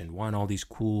you mentioned, want all these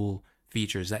cool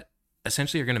features that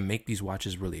essentially are going to make these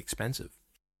watches really expensive.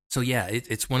 So yeah,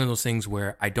 it's one of those things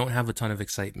where I don't have a ton of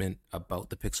excitement about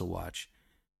the Pixel Watch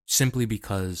simply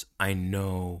because I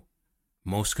know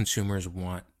most consumers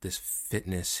want this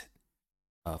fitness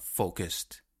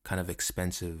focused, kind of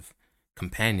expensive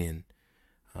companion.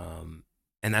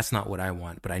 And that's not what I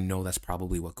want, but I know that's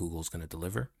probably what Google's going to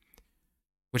deliver,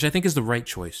 which I think is the right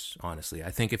choice, honestly.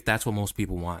 I think if that's what most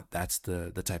people want, that's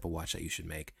the type of watch that you should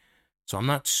make. So I'm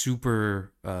not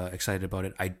super excited about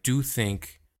it. I do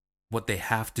think what they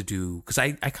have to do, because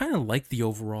I kind of like the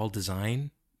overall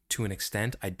design to an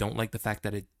extent. I don't like the fact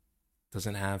that it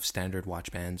doesn't have standard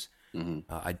watch bands.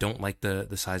 I don't like the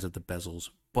size of the bezels,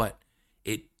 but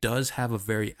it does have a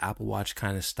very Apple Watch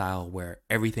kind of style where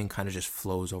everything kind of just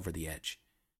flows over the edge,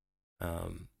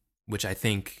 which I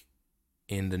think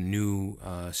in the new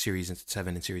Series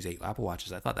 7 and Series 8 Apple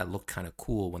Watches, I thought that looked kind of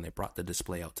cool when they brought the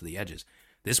display out to the edges.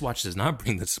 This watch does not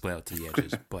bring the display out to the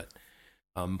edges, but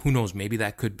who knows? Maybe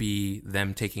that could be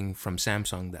them taking from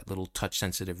Samsung that little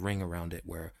touch-sensitive ring around it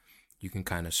where you can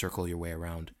kind of circle your way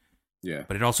around. Yeah.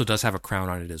 But it also does have a crown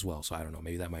on it as well, so I don't know.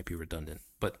 Maybe that might be redundant.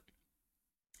 But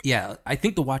yeah, I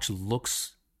think the watch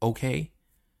looks okay.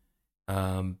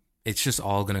 It's just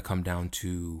all going to come down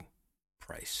to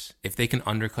price. If they can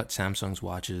undercut Samsung's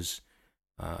watches,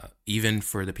 even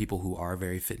for the people who are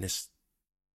very fitness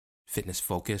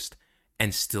focused,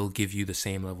 and still give you the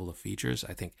same level of features,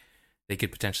 I think they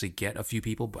could potentially get a few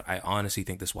people. But I honestly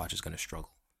think this watch is going to struggle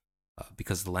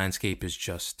because the landscape is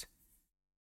just,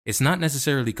 it's not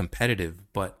necessarily competitive,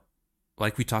 but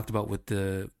like we talked about with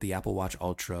the Apple Watch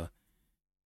Ultra,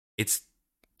 it's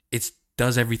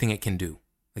does everything it can do.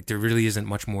 Like there really isn't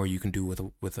much more you can do with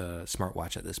a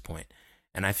smartwatch at this point.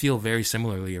 And I feel very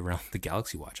similarly around the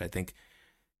Galaxy Watch. I think,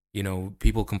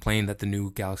 people complain that the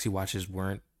new Galaxy Watches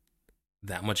weren't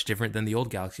that much different than the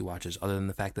old Galaxy Watches, other than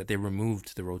the fact that they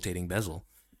removed the rotating bezel,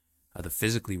 the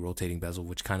physically rotating bezel,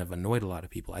 which kind of annoyed a lot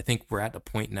of people. I think we're at the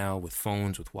point now with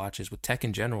phones, with watches, with tech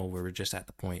in general, where we're just at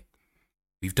the point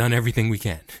we've done everything we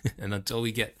can, and until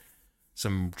we get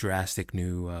some drastic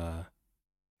new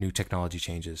technology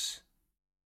changes,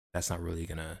 that's not really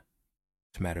gonna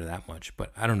to matter that much.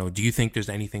 But I don't know. Do you think there's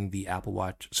anything the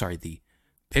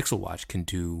Pixel Watch can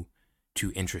do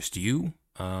to interest you?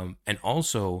 And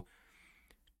also,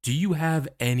 do you have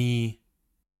any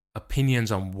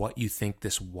opinions on what you think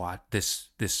this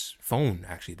phone,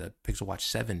 actually, the Pixel Watch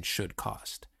 7, should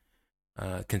cost?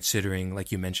 Considering,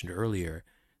 like you mentioned earlier,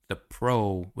 the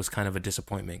Pro was kind of a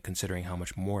disappointment considering how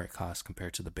much more it costs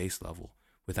compared to the base level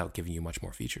without giving you much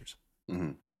more features.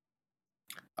 Mm-hmm.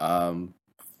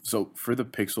 So for the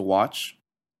Pixel Watch,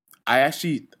 I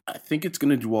think it's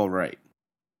gonna do all right,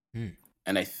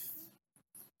 and I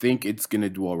think it's gonna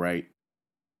do all right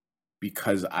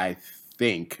because I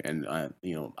think, and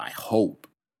I hope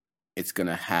it's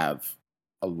gonna have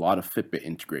a lot of Fitbit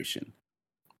integration.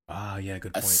 Ah, yeah,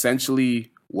 good point.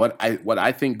 Essentially, what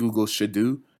I think Google should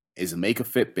do is make a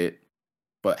Fitbit,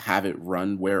 but have it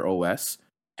run Wear OS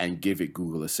and give it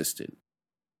Google Assistant.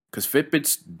 Because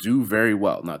Fitbits do very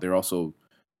well. Now, they're also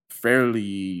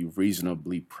fairly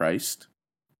reasonably priced.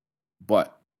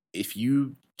 But if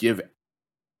you give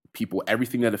people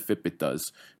everything that a Fitbit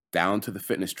does, down to the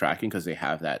fitness tracking, because they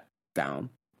have that down,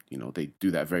 they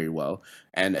do that very well.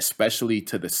 And especially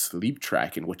to the sleep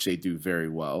tracking, which they do very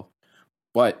well.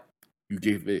 But you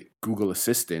give it Google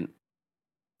Assistant,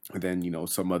 and then,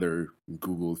 some other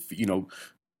Google,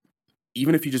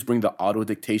 even if you just bring the auto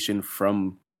dictation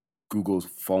from Google's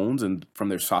phones and from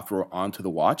their software onto the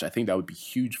watch, I think that would be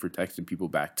huge for texting people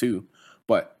back too.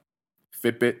 But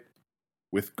Fitbit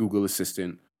with Google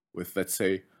Assistant, with, let's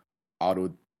say,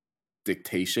 auto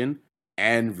dictation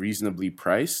and reasonably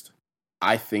priced,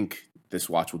 I think this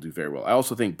watch will do very well. I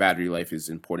also think battery life is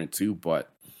important too,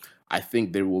 but I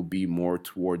think there will be more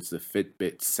towards the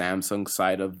Fitbit Samsung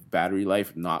side of battery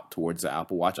life, not towards the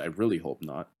Apple Watch. I really hope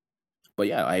not. But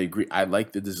yeah, I agree. I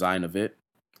like the design of it.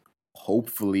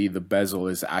 Hopefully the bezel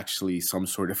is actually some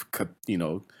sort of,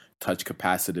 touch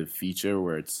capacitive feature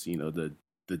where it's,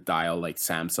 the dial like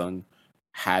Samsung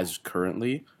has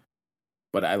currently.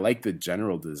 But I like the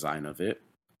general design of it.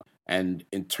 And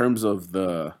in terms of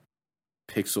the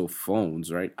Pixel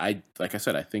phones, right? Like I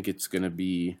said, I think it's going to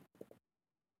be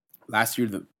Last year,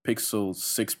 the Pixel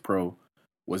 6 Pro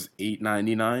was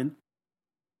 $899.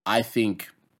 I think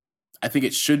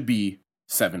it should be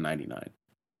 $799.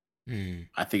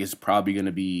 I think it's probably going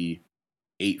to be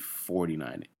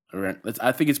 $849.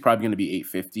 I think it's probably going to be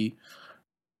 $850.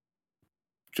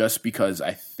 Just because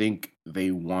I think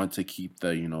they want to keep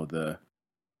the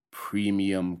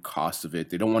premium cost of it.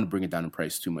 They don't want to bring it down in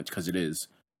price too much because it is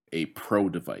a pro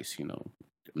device.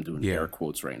 I'm doing air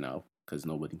quotes right now because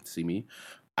nobody can see me.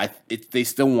 They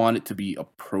still want it to be a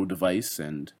pro device,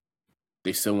 and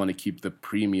they still want to keep the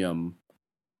premiumness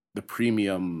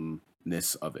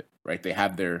of it, right? They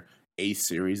have their A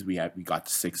series. We got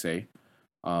the 6A,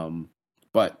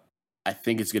 but I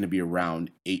think it's going to be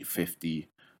around $850.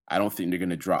 I don't think they're going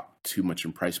to drop too much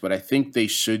in price, but I think they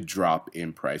should drop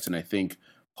in price, and I think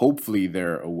hopefully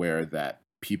they're aware that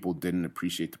people didn't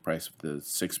appreciate the price of the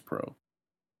 6 Pro.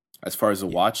 As far as the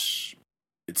watch,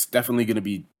 it's definitely going to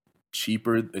be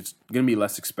cheaper. It's going to be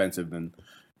less expensive than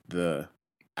the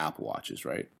Apple Watches,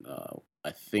 right?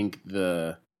 I think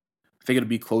it'll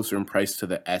be closer in price to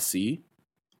the SE.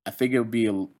 I think it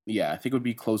would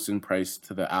be close in price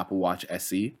to the Apple Watch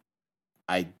SE.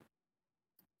 I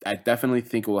definitely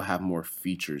think it will have more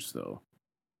features though.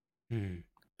 I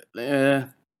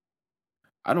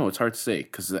don't know. It's hard to say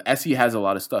because the SE has a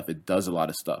lot of stuff. It does a lot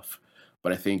of stuff.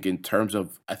 But I think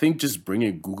just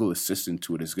bringing Google Assistant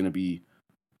to it is going to be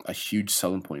a huge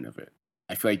selling point of it.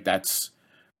 I feel like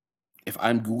if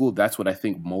I'm Google, that's what I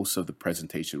think most of the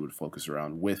presentation would focus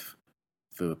around with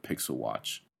the Pixel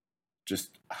Watch.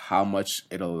 Just how much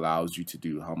it allows you to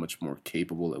do, how much more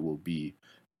capable it will be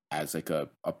as like a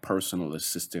personal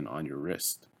assistant on your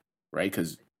wrist, right?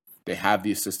 Because they have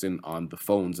the assistant on the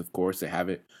phones, of course. They have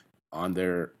it on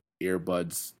their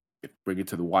earbuds. Bring it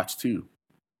to the watch too.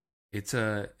 It's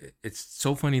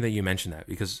so funny that you mentioned that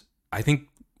because I think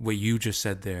what you just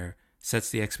said there sets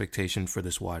the expectation for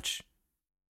this watch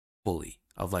fully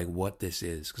of like what this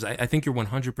is. Because I think you're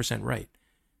 100% right.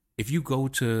 If you go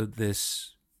to the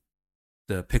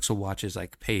Pixel Watch's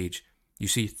like page, you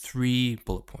see 3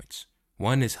 bullet points.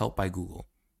 One is help by Google,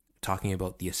 talking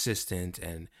about the assistant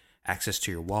and access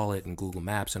to your wallet and Google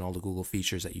Maps and all the Google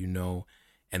features that you know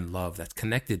and love that's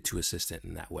connected to Assistant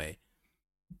in that way.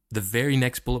 The very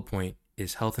next bullet point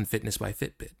is health and fitness by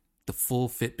Fitbit, the full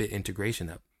Fitbit integration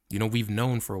that we've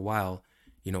known for a while.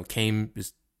 Is going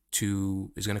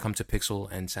to come to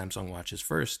Pixel and Samsung watches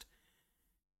first,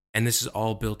 and this is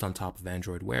all built on top of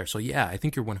Android Wear. So yeah, I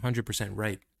think you're 100%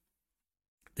 right.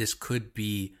 This could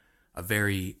be a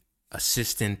very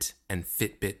Assistant and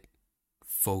Fitbit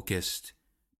focused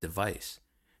device.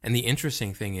 And the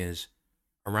interesting thing is,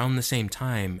 around the same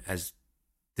time as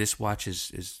this watch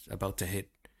is about to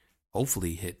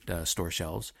hopefully hit store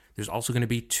shelves, there's also going to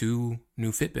be 2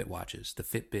 new Fitbit watches, the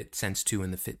Fitbit Sense 2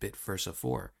 and the Fitbit Versa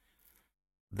 4,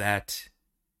 that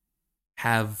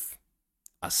have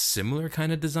a similar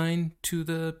kind of design to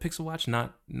the Pixel Watch.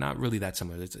 Not really that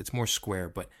similar. It's more square,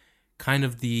 but kind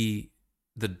of the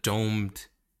domed,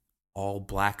 all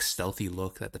black, stealthy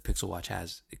look that the Pixel Watch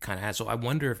has. It kind of has. So I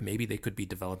wonder if maybe they could be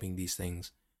developing these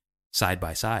things side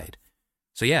by side.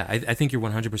 So yeah, I think you're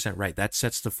 100% right. That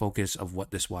sets the focus of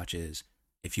what this watch is.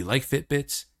 If you like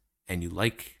Fitbits and you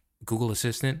like Google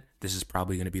Assistant, this is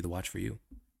probably going to be the watch for you.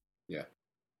 Yeah.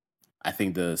 I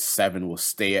think the 7 will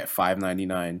stay at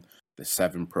 $599. The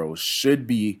 7 Pro should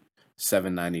be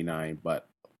 $799, but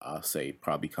I'll say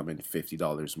probably come in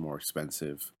 $50 more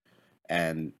expensive.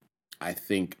 And I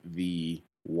think the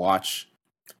watch,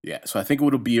 so I think it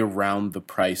would be around the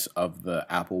price of the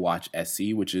Apple Watch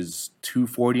SE, which is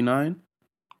 $249,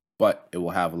 but it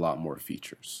will have a lot more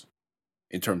features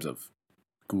in terms of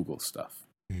Google stuff.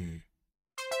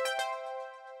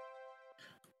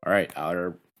 All right,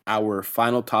 our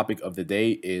final topic of the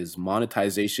day is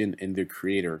monetization in the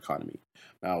creator economy.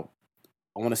 Now,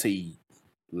 I want to say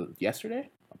yesterday,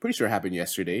 I'm pretty sure it happened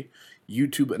yesterday,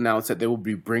 YouTube announced that they will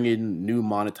be bringing new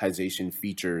monetization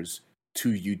features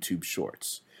to YouTube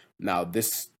Shorts. Now,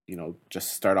 this, just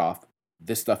to start off,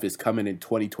 this stuff is coming in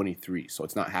 2023, so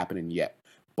it's not happening yet.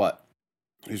 But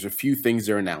there's a few things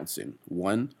they're announcing.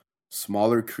 One,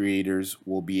 smaller creators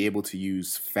will be able to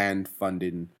use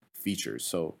fan-funded features.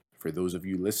 So for those of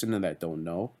you listening that don't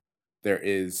know, there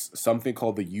is something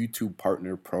called the YouTube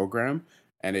Partner Program,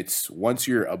 and it's once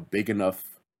you're a big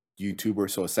enough YouTuber,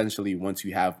 so essentially once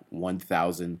you have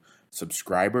 1,000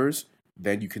 subscribers,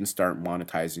 then you can start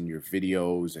monetizing your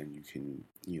videos, and you can,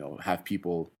 have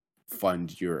people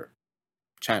fund your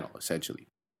channel. Essentially,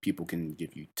 people can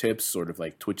give you tips, sort of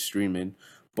like Twitch streaming,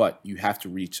 but you have to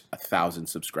reach 1,000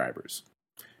 subscribers.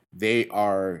 they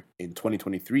are in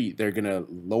 2023, they're going to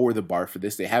lower the bar for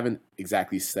this. They haven't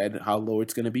exactly said how low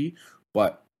it's going to be,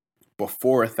 but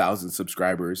before 1,000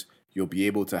 subscribers, you'll be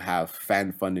able to have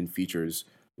fan funding features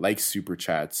like super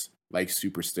chats, like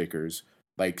super stickers,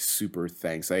 like super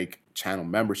thanks, like channel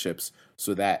memberships,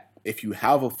 so that if you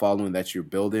have a following that you're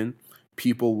building,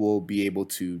 people will be able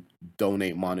to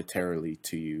donate monetarily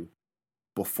to you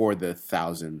before the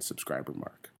 1,000 subscriber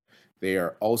mark. They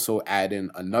are also adding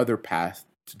another path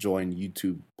to join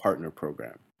YouTube Partner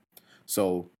Program.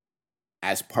 So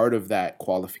as part of that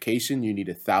qualification, you need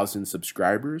 1,000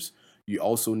 subscribers. You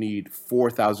also need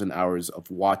 4,000 hours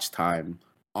of watch time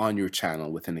on your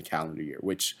channel within a calendar year,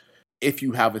 which if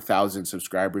you have 1,000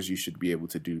 subscribers, you should be able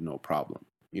to do no problem.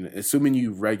 Assuming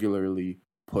you regularly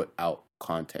put out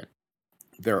content.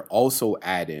 They're also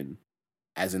adding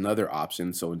as another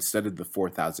option. So instead of the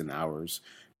 4,000 hours,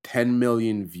 10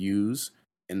 million views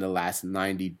in the last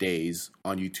 90 days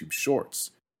on YouTube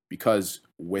Shorts. Because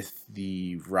with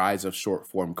the rise of short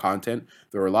form content,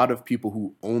 there are a lot of people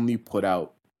who only put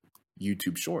out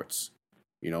YouTube Shorts,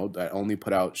 that only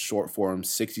put out short form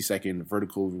 60-second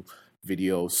vertical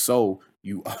videos. So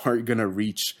you aren't going to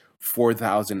reach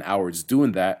 4,000 hours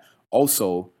doing that.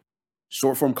 Also,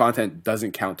 short form content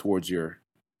doesn't count towards your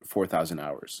 4,000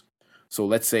 hours. So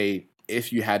let's say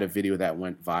if you had a video that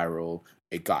went viral,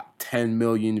 it got 10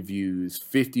 million views,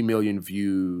 50 million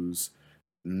views,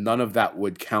 none of that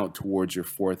would count towards your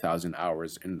 4,000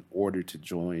 hours in order to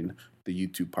join the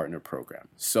YouTube Partner Program.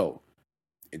 So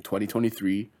in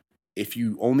 2023, if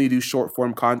you only do short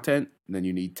form content, then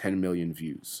you need 10 million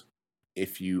views.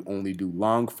 If you only do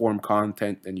long form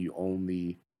content, then if you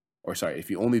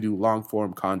only do long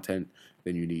form content,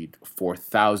 then you need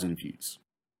 4,000 views.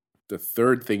 The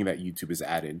third thing that YouTube is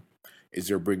adding is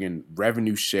they're bringing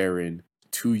revenue sharing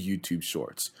to YouTube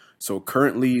Shorts. So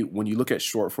currently, when you look at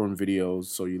short form videos,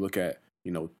 so you look at,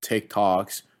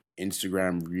 TikToks,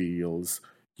 Instagram Reels,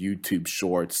 YouTube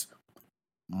Shorts,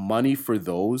 money for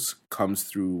those comes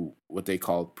through what they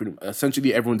call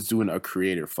essentially everyone's doing a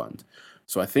creator fund.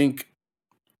 So I think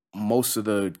most of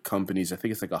the companies, I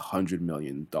think it's like $100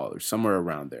 million, somewhere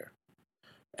around there.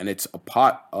 And it's a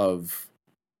pot of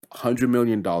 $100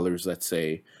 million, let's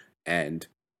say, and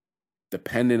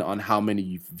depending on how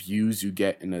many views you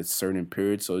get in a certain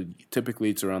period, so typically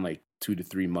it's around like 2 to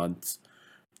 3 months,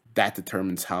 that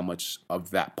determines how much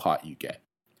of that pot you get.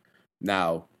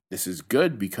 Now, this is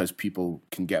good because people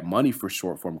can get money for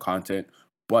short form content,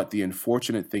 but the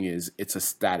unfortunate thing is it's a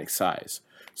static size.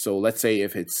 So let's say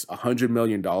if it's $100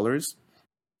 million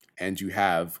and you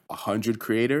have 100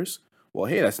 creators, well,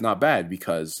 hey, that's not bad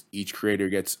because each creator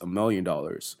gets $1 million.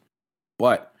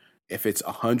 But if it's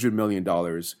 $100 million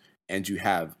and you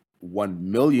have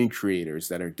 1 million creators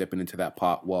that are dipping into that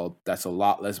pot, well, that's a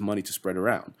lot less money to spread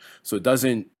around. So it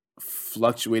doesn't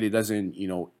fluctuate. It doesn't,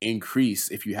 increase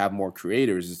if you have more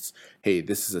creators. It's, hey,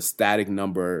 this is a static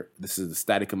number. This is the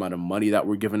static amount of money that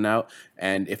we're giving out.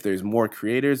 And if there's more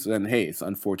creators, then hey, it's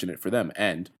unfortunate for them.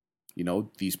 And,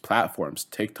 these platforms,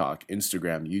 TikTok,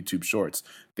 Instagram, YouTube Shorts,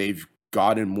 they've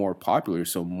gotten more popular.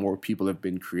 So more people have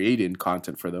been creating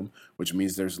content for them, which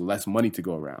means there's less money to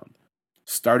go around.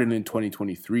 Starting in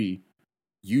 2023,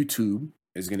 YouTube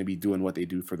is going to be doing what they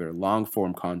do for their long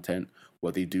form content,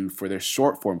 what they do for their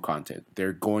short form content.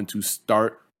 They're going to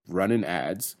start running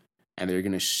ads and they're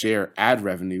going to share ad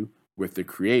revenue with the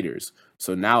creators.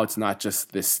 So now it's not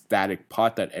just this static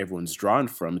pot that everyone's drawn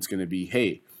from. It's going to be,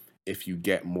 hey, if you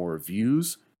get more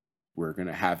views, we're going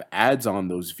to have ads on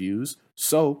those views.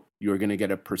 So you're going to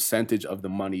get a percentage of the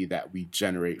money that we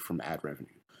generate from ad revenue.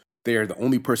 They're the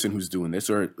only person who's doing this,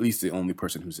 or at least the only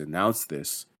person who's announced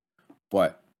this.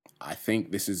 But I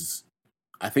think this is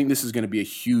going to be a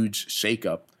huge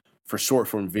shakeup for short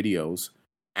form videos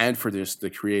and for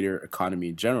the creator economy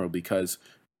in general, because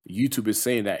YouTube is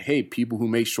saying that, hey, people who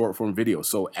make short form videos,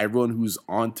 so everyone who's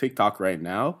on TikTok right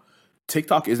now,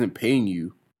 TikTok isn't paying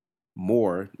you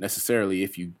more necessarily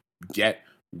if you get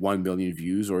 1 million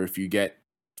views or if you get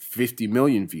 50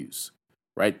 million views,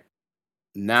 right?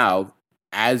 Now,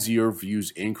 as your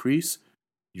views increase,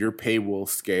 your pay will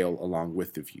scale along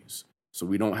with the views. So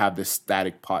we don't have this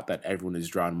static pot that everyone is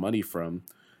drawing money from.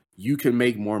 You can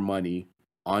make more money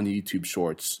on YouTube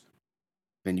Shorts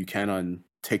than you can on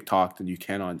TikTok, than you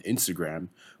can on Instagram,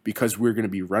 because we're going to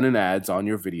be running ads on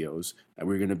your videos and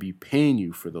we're going to be paying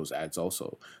you for those ads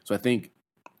also. So I think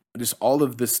just all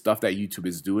of this stuff that YouTube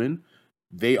is doing,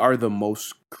 they are the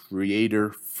most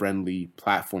creator-friendly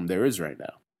platform there is right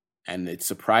now. And it's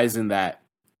surprising that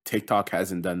TikTok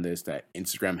hasn't done this, that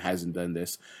Instagram hasn't done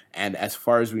this. And as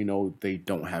far as we know, they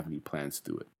don't have any plans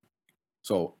to do it.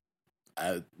 So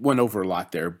I went over a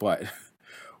lot there, but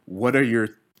what are your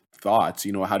thoughts?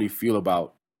 You know, how do you feel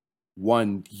about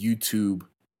one, YouTube,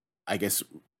 I guess,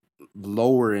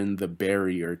 lowering the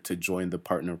barrier to join the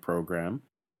partner program,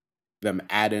 them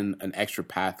adding an extra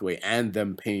pathway, and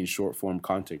them paying short form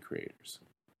content creators?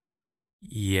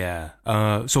 Yeah.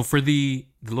 So for the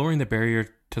lowering the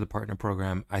barrier to the partner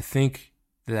program, I think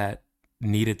that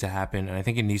needed to happen, and I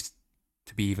think it needs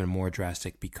to be even more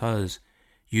drastic because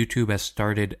YouTube has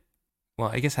started. Well,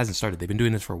 I guess hasn't started. They've been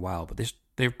doing this for a while, but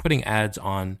they're putting ads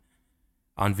on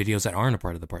videos that aren't a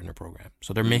part of the partner program.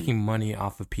 So they're making money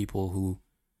off of people who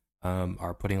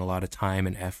are putting a lot of time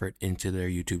and effort into their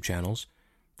YouTube channels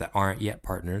that aren't yet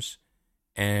partners,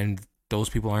 and those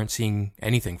people aren't seeing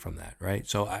anything from that, right?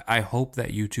 So I hope that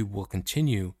YouTube will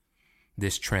continue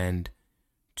this trend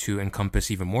to encompass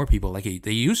even more people like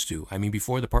they used to. I mean,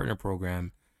 before the partner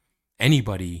program,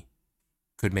 anybody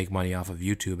could make money off of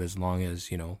YouTube as long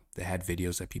as, you know, they had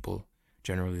videos that people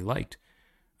generally liked.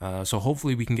 So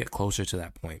hopefully we can get closer to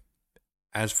that point.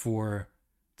 As for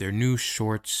their new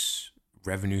shorts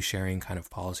revenue sharing kind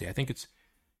of policy, I think it's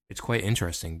quite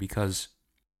interesting because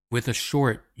with a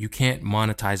short, you can't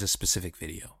monetize a specific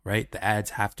video, right? The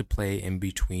ads have to play in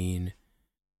between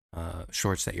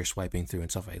shorts that you're swiping through and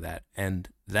stuff like that. And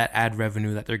that ad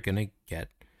revenue that they're going to get,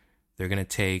 they're going to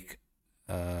take,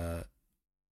 I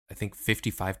think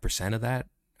 55% of that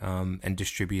and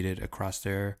distribute it across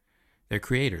their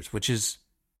creators, which is,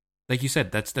 like you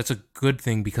said, that's a good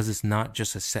thing because it's not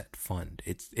just a set fund.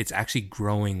 It's actually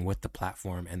growing with the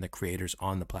platform and the creators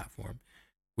on the platform,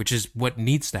 which is what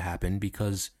needs to happen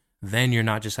because then you're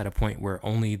not just at a point where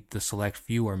only the select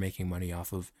few are making money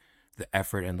off of the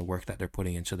effort and the work that they're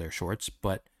putting into their shorts,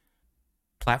 but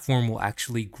platform will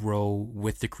actually grow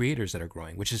with the creators that are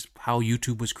growing, which is how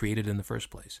YouTube was created in the first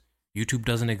place. YouTube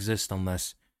doesn't exist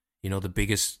unless, you know, the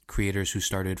biggest creators who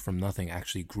started from nothing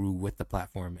actually grew with the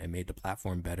platform and made the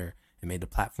platform better and made the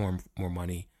platform more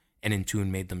money and in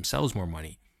tune made themselves more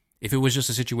money. If it was just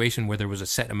a situation where there was a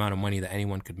set amount of money that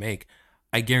anyone could make,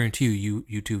 I guarantee you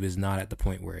YouTube is not at the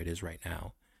point where it is right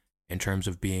now in terms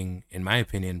of being, in my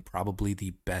opinion, probably the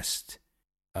best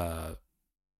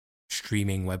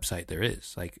streaming website there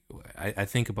is. Like, I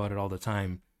think about it all the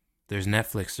time. There's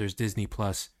Netflix, there's Disney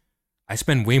Plus. I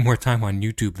spend way more time on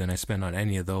YouTube than I spend on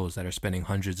any of those that are spending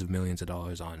hundreds of millions of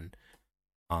dollars on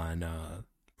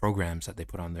programs that they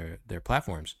put on their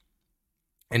platforms.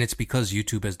 And it's because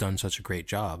YouTube has done such a great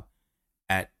job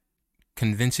at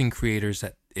convincing creators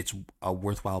that it's a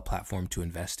worthwhile platform to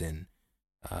invest in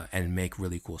and make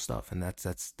really cool stuff. And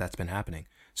that's been happening.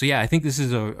 So yeah, I think this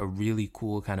is a really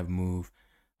cool kind of move.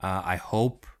 I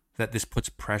hope that this puts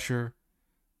pressure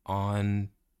on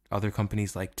other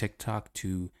companies like TikTok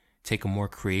to take a more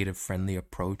creator-friendly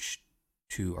approach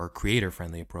to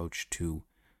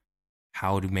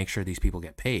how to make sure these people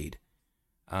get paid.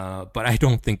 But I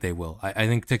don't think they will. I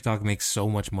think TikTok makes so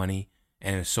much money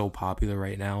and is so popular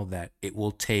right now that it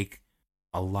will take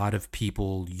a lot of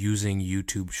people using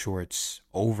YouTube Shorts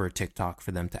over TikTok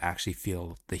for them to actually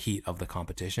feel the heat of the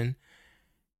competition.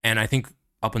 And I think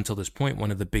up until this point, one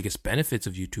of the biggest benefits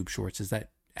of YouTube Shorts is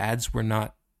that ads were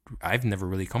not, I've never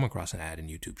really come across an ad in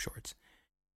YouTube Shorts.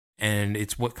 And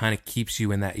it's what kind of keeps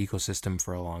you in that ecosystem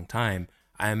for a long time.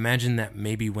 I imagine that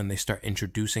maybe when they start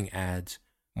introducing ads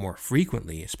more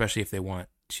frequently, especially if they want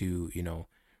to, you know,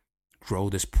 grow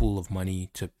this pool of money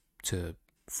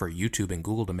for YouTube and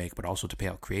Google to make, but also to pay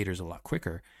out creators a lot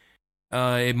quicker,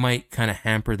 it might kind of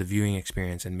hamper the viewing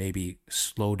experience and maybe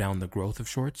slow down the growth of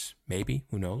shorts. Maybe,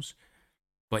 who knows?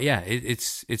 But yeah,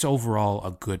 it's overall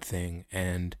a good thing.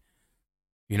 And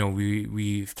you know,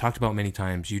 we've talked about many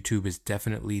times, YouTube is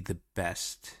definitely the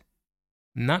best.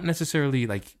 Not necessarily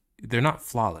like they're not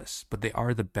flawless, but they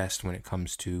are the best when it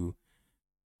comes to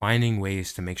finding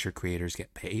ways to make sure creators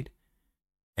get paid.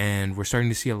 And we're starting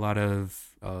to see a lot of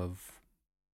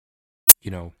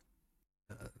you know,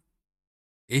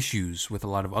 issues with a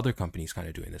lot of other companies kind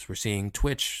of doing this. We're seeing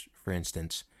Twitch, for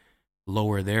instance,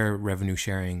 lower their revenue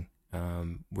sharing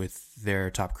with their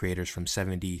top creators from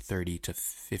 70-30 to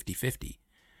 50-50.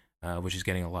 Which is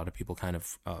getting a lot of people kind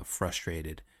of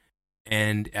frustrated.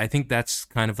 And I think that's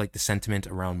kind of like the sentiment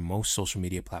around most social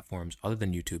media platforms other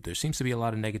than YouTube. There seems to be a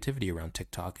lot of negativity around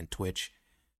TikTok and Twitch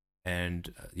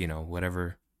and, you know,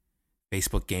 whatever,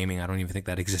 Facebook gaming. I don't even think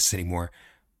that exists anymore.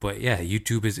 But yeah,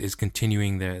 YouTube is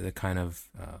continuing the kind of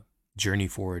journey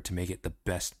forward to make it the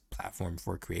best platform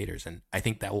for creators. And I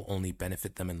think that will only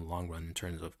benefit them in the long run in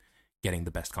terms of getting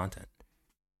the best content.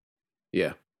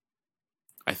 Yeah.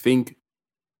 I think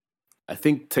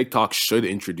TikTok should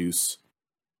introduce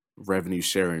revenue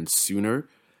sharing sooner,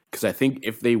 because I think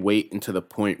if they wait until the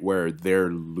point where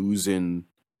they're losing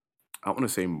I want to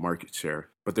say market share,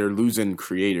 but they're losing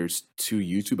creators to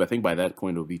YouTube. I think by that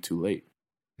point it'll be too late,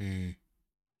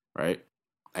 right?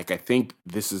 Like I think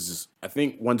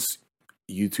once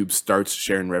YouTube starts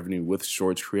sharing revenue with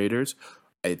Shorts creators,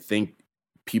 I think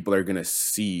people are gonna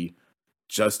see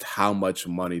just how much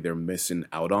money they're missing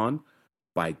out on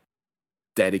by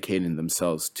dedicating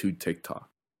themselves to TikTok.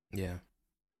 Yeah.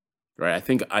 Right. I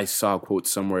think I saw a quote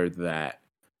somewhere that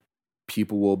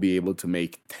people will be able to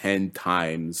make 10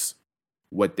 times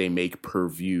what they make per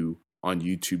view on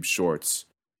YouTube Shorts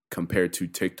compared to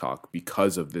TikTok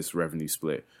because of this revenue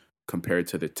split compared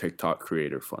to the TikTok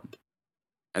Creator Fund.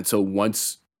 And so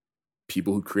once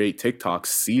people who create TikToks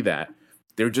see that,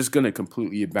 they're just going to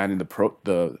completely abandon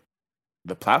the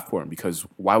platform, because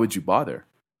why would you bother?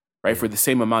 Right? Yeah. For the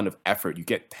same amount of effort, you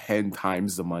get 10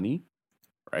 times the money,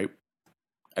 right?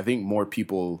 I think more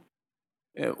people,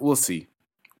 we'll see.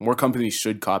 More companies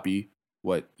should copy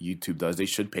what YouTube does. They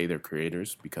should pay their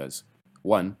creators because,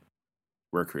 one,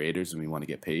 we're creators and we want to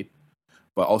get paid.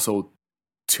 But also,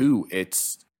 two,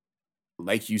 it's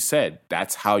like you said,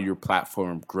 that's how your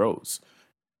platform grows.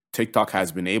 TikTok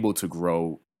has been able to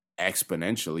grow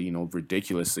exponentially,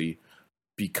 ridiculously,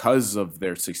 because of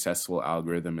their successful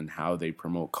algorithm and how they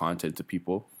promote content to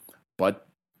people. But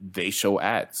they show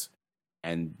ads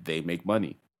and they make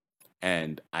money.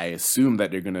 And I assume that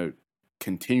they're going to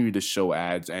continue to show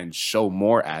ads and show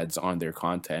more ads on their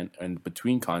content and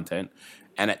between content.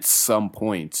 And at some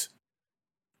point,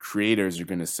 creators are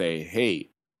going to say, hey,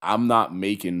 I'm not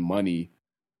making money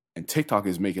and TikTok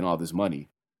is making all this money,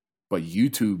 but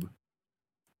YouTube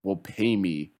will pay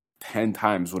me 10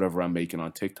 times whatever I'm making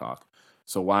on TikTok.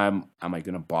 So why am I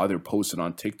going to bother posting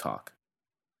on TikTok?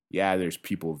 Yeah, there's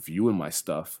people viewing my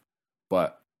stuff,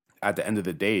 but at the end of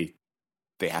the day,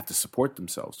 they have to support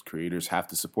themselves. Creators have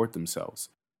to support themselves.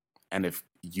 And if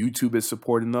YouTube is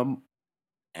supporting them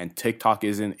and TikTok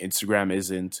isn't, Instagram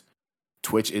isn't,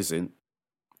 Twitch isn't,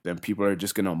 then people are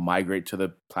just going to migrate to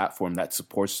the platform that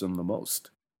supports them the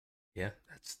most. Yeah,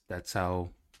 that's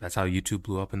how YouTube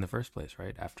blew up in the first place,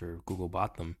 right? After Google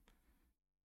bought them.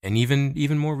 And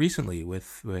even more recently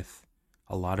with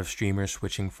a lot of streamers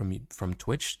switching from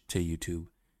Twitch to YouTube.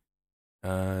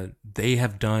 They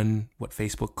have done what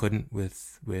Facebook couldn't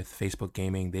with Facebook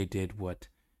Gaming. They did what,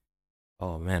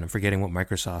 oh man, I'm forgetting what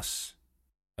Microsoft's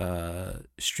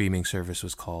streaming service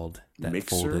was called that Mixer?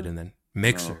 Folded, and then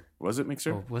Mixer. No. Was it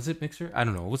Mixer? Oh, was it Mixer? I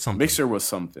don't know. What's something? Mixer was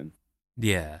something.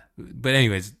 Yeah. But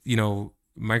anyways,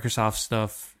 Microsoft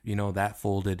stuff, that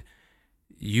folded.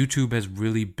 YouTube has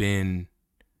really been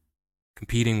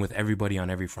competing with everybody on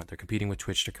every front. They're competing with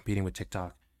Twitch. They're competing with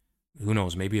TikTok. Who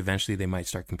knows? Maybe eventually they might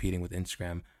start competing with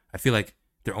Instagram. I feel like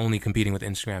they're only competing with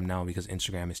Instagram now because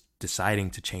Instagram is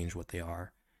deciding to change what they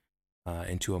are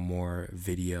into a more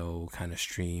video kind of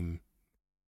stream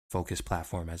focused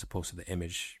platform as opposed to the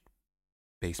image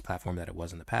based platform that it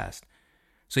was in the past.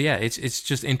 So yeah, it's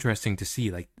just interesting to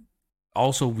see. Like,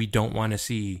 also we don't want to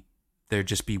see there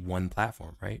just be one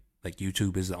platform, right? Like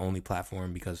YouTube is the only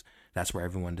platform because that's where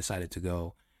everyone decided to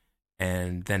go.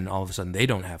 And then all of a sudden they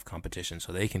don't have competition,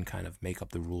 so they can kind of make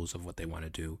up the rules of what they want to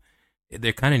do.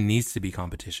 There kind of needs to be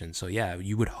competition. So yeah,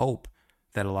 you would hope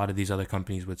that a lot of these other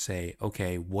companies would say,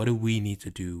 okay, what do we need to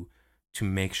do to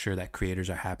make sure that creators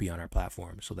are happy on our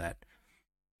platform so that,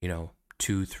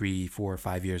 2, 3, 4,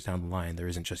 5 years down the line, there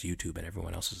isn't just YouTube and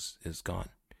everyone else is gone.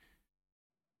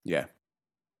 Yeah.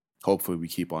 Hopefully we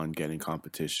keep on getting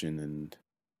competition and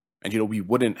we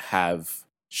wouldn't have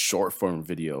short form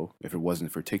video if it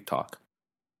wasn't for TikTok.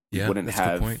 Yeah, that's a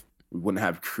good point. We wouldn't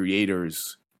have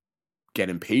creators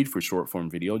getting paid for short form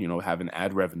video, have an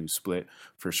ad revenue split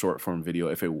for short form video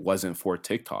if it wasn't for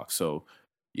TikTok. So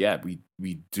yeah,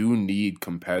 we do need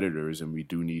competitors and we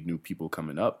do need new people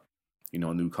coming up,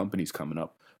 new companies coming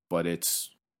up. But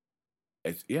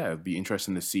it'd be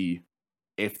interesting to see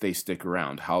if they stick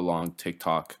around, how long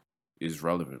TikTok is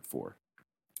relevant for.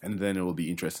 And then it will be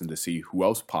interesting to see who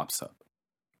else pops up,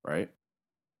 right?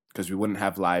 Because we wouldn't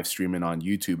have live streaming on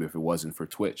YouTube if it wasn't for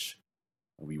Twitch.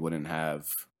 We wouldn't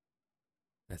have...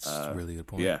 That's a really good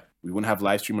point. Yeah, we wouldn't have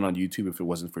live streaming on YouTube if it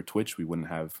wasn't for Twitch. We wouldn't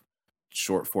have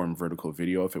short form vertical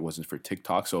video if it wasn't for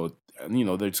TikTok. So,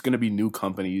 there's going to be new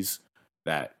companies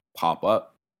that pop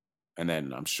up. And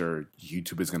then I'm sure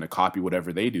YouTube is going to copy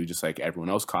whatever they do, just like everyone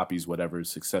else copies whatever is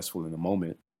successful in the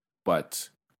moment. But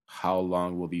how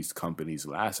long will these companies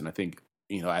last? And I think,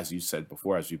 as you said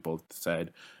before, as we both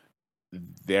said,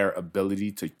 their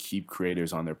ability to keep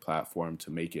creators on their platform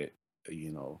to make it,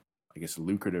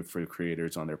 lucrative for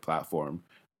creators on their platform,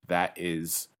 that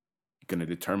is going to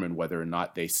determine whether or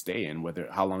not they stay and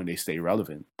how long they stay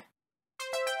relevant.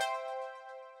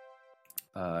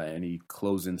 Any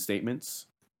closing statements?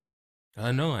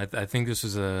 No, I think this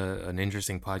was an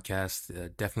interesting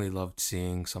podcast. Definitely loved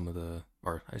seeing some of the,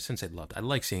 or I shouldn't say loved. I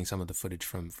like seeing some of the footage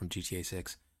from GTA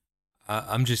 6.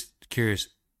 I'm just curious.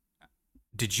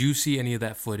 Did you see any of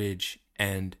that footage,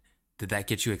 and did that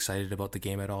get you excited about the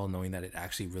game at all, knowing that it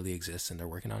actually really exists and they're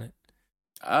working on it?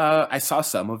 I saw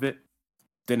some of it.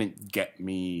 Didn't get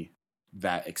me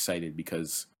that excited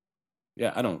because,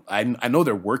 yeah, I know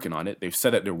they're working on it. They've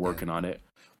said that they're working on it,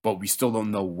 but we still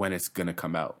don't know when it's gonna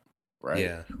come out, right?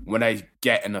 Yeah. When I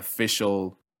get an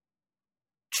official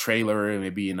trailer and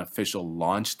maybe an official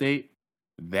launch date,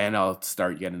 then I'll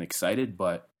start getting excited.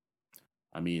 But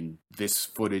I mean, this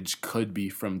footage could be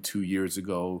from 2 years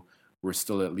ago. We're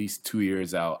still at least 2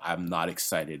 years out. I'm not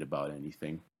excited about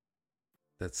anything.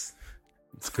 It's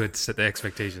good to set the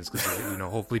expectations because,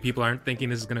 hopefully people aren't thinking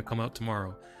this is going to come out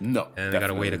tomorrow. No. And they got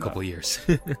to wait a couple years.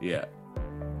 Yeah.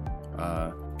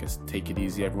 Guess take it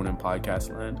easy, everyone in podcast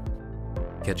land.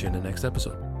 Catch you in the next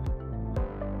episode.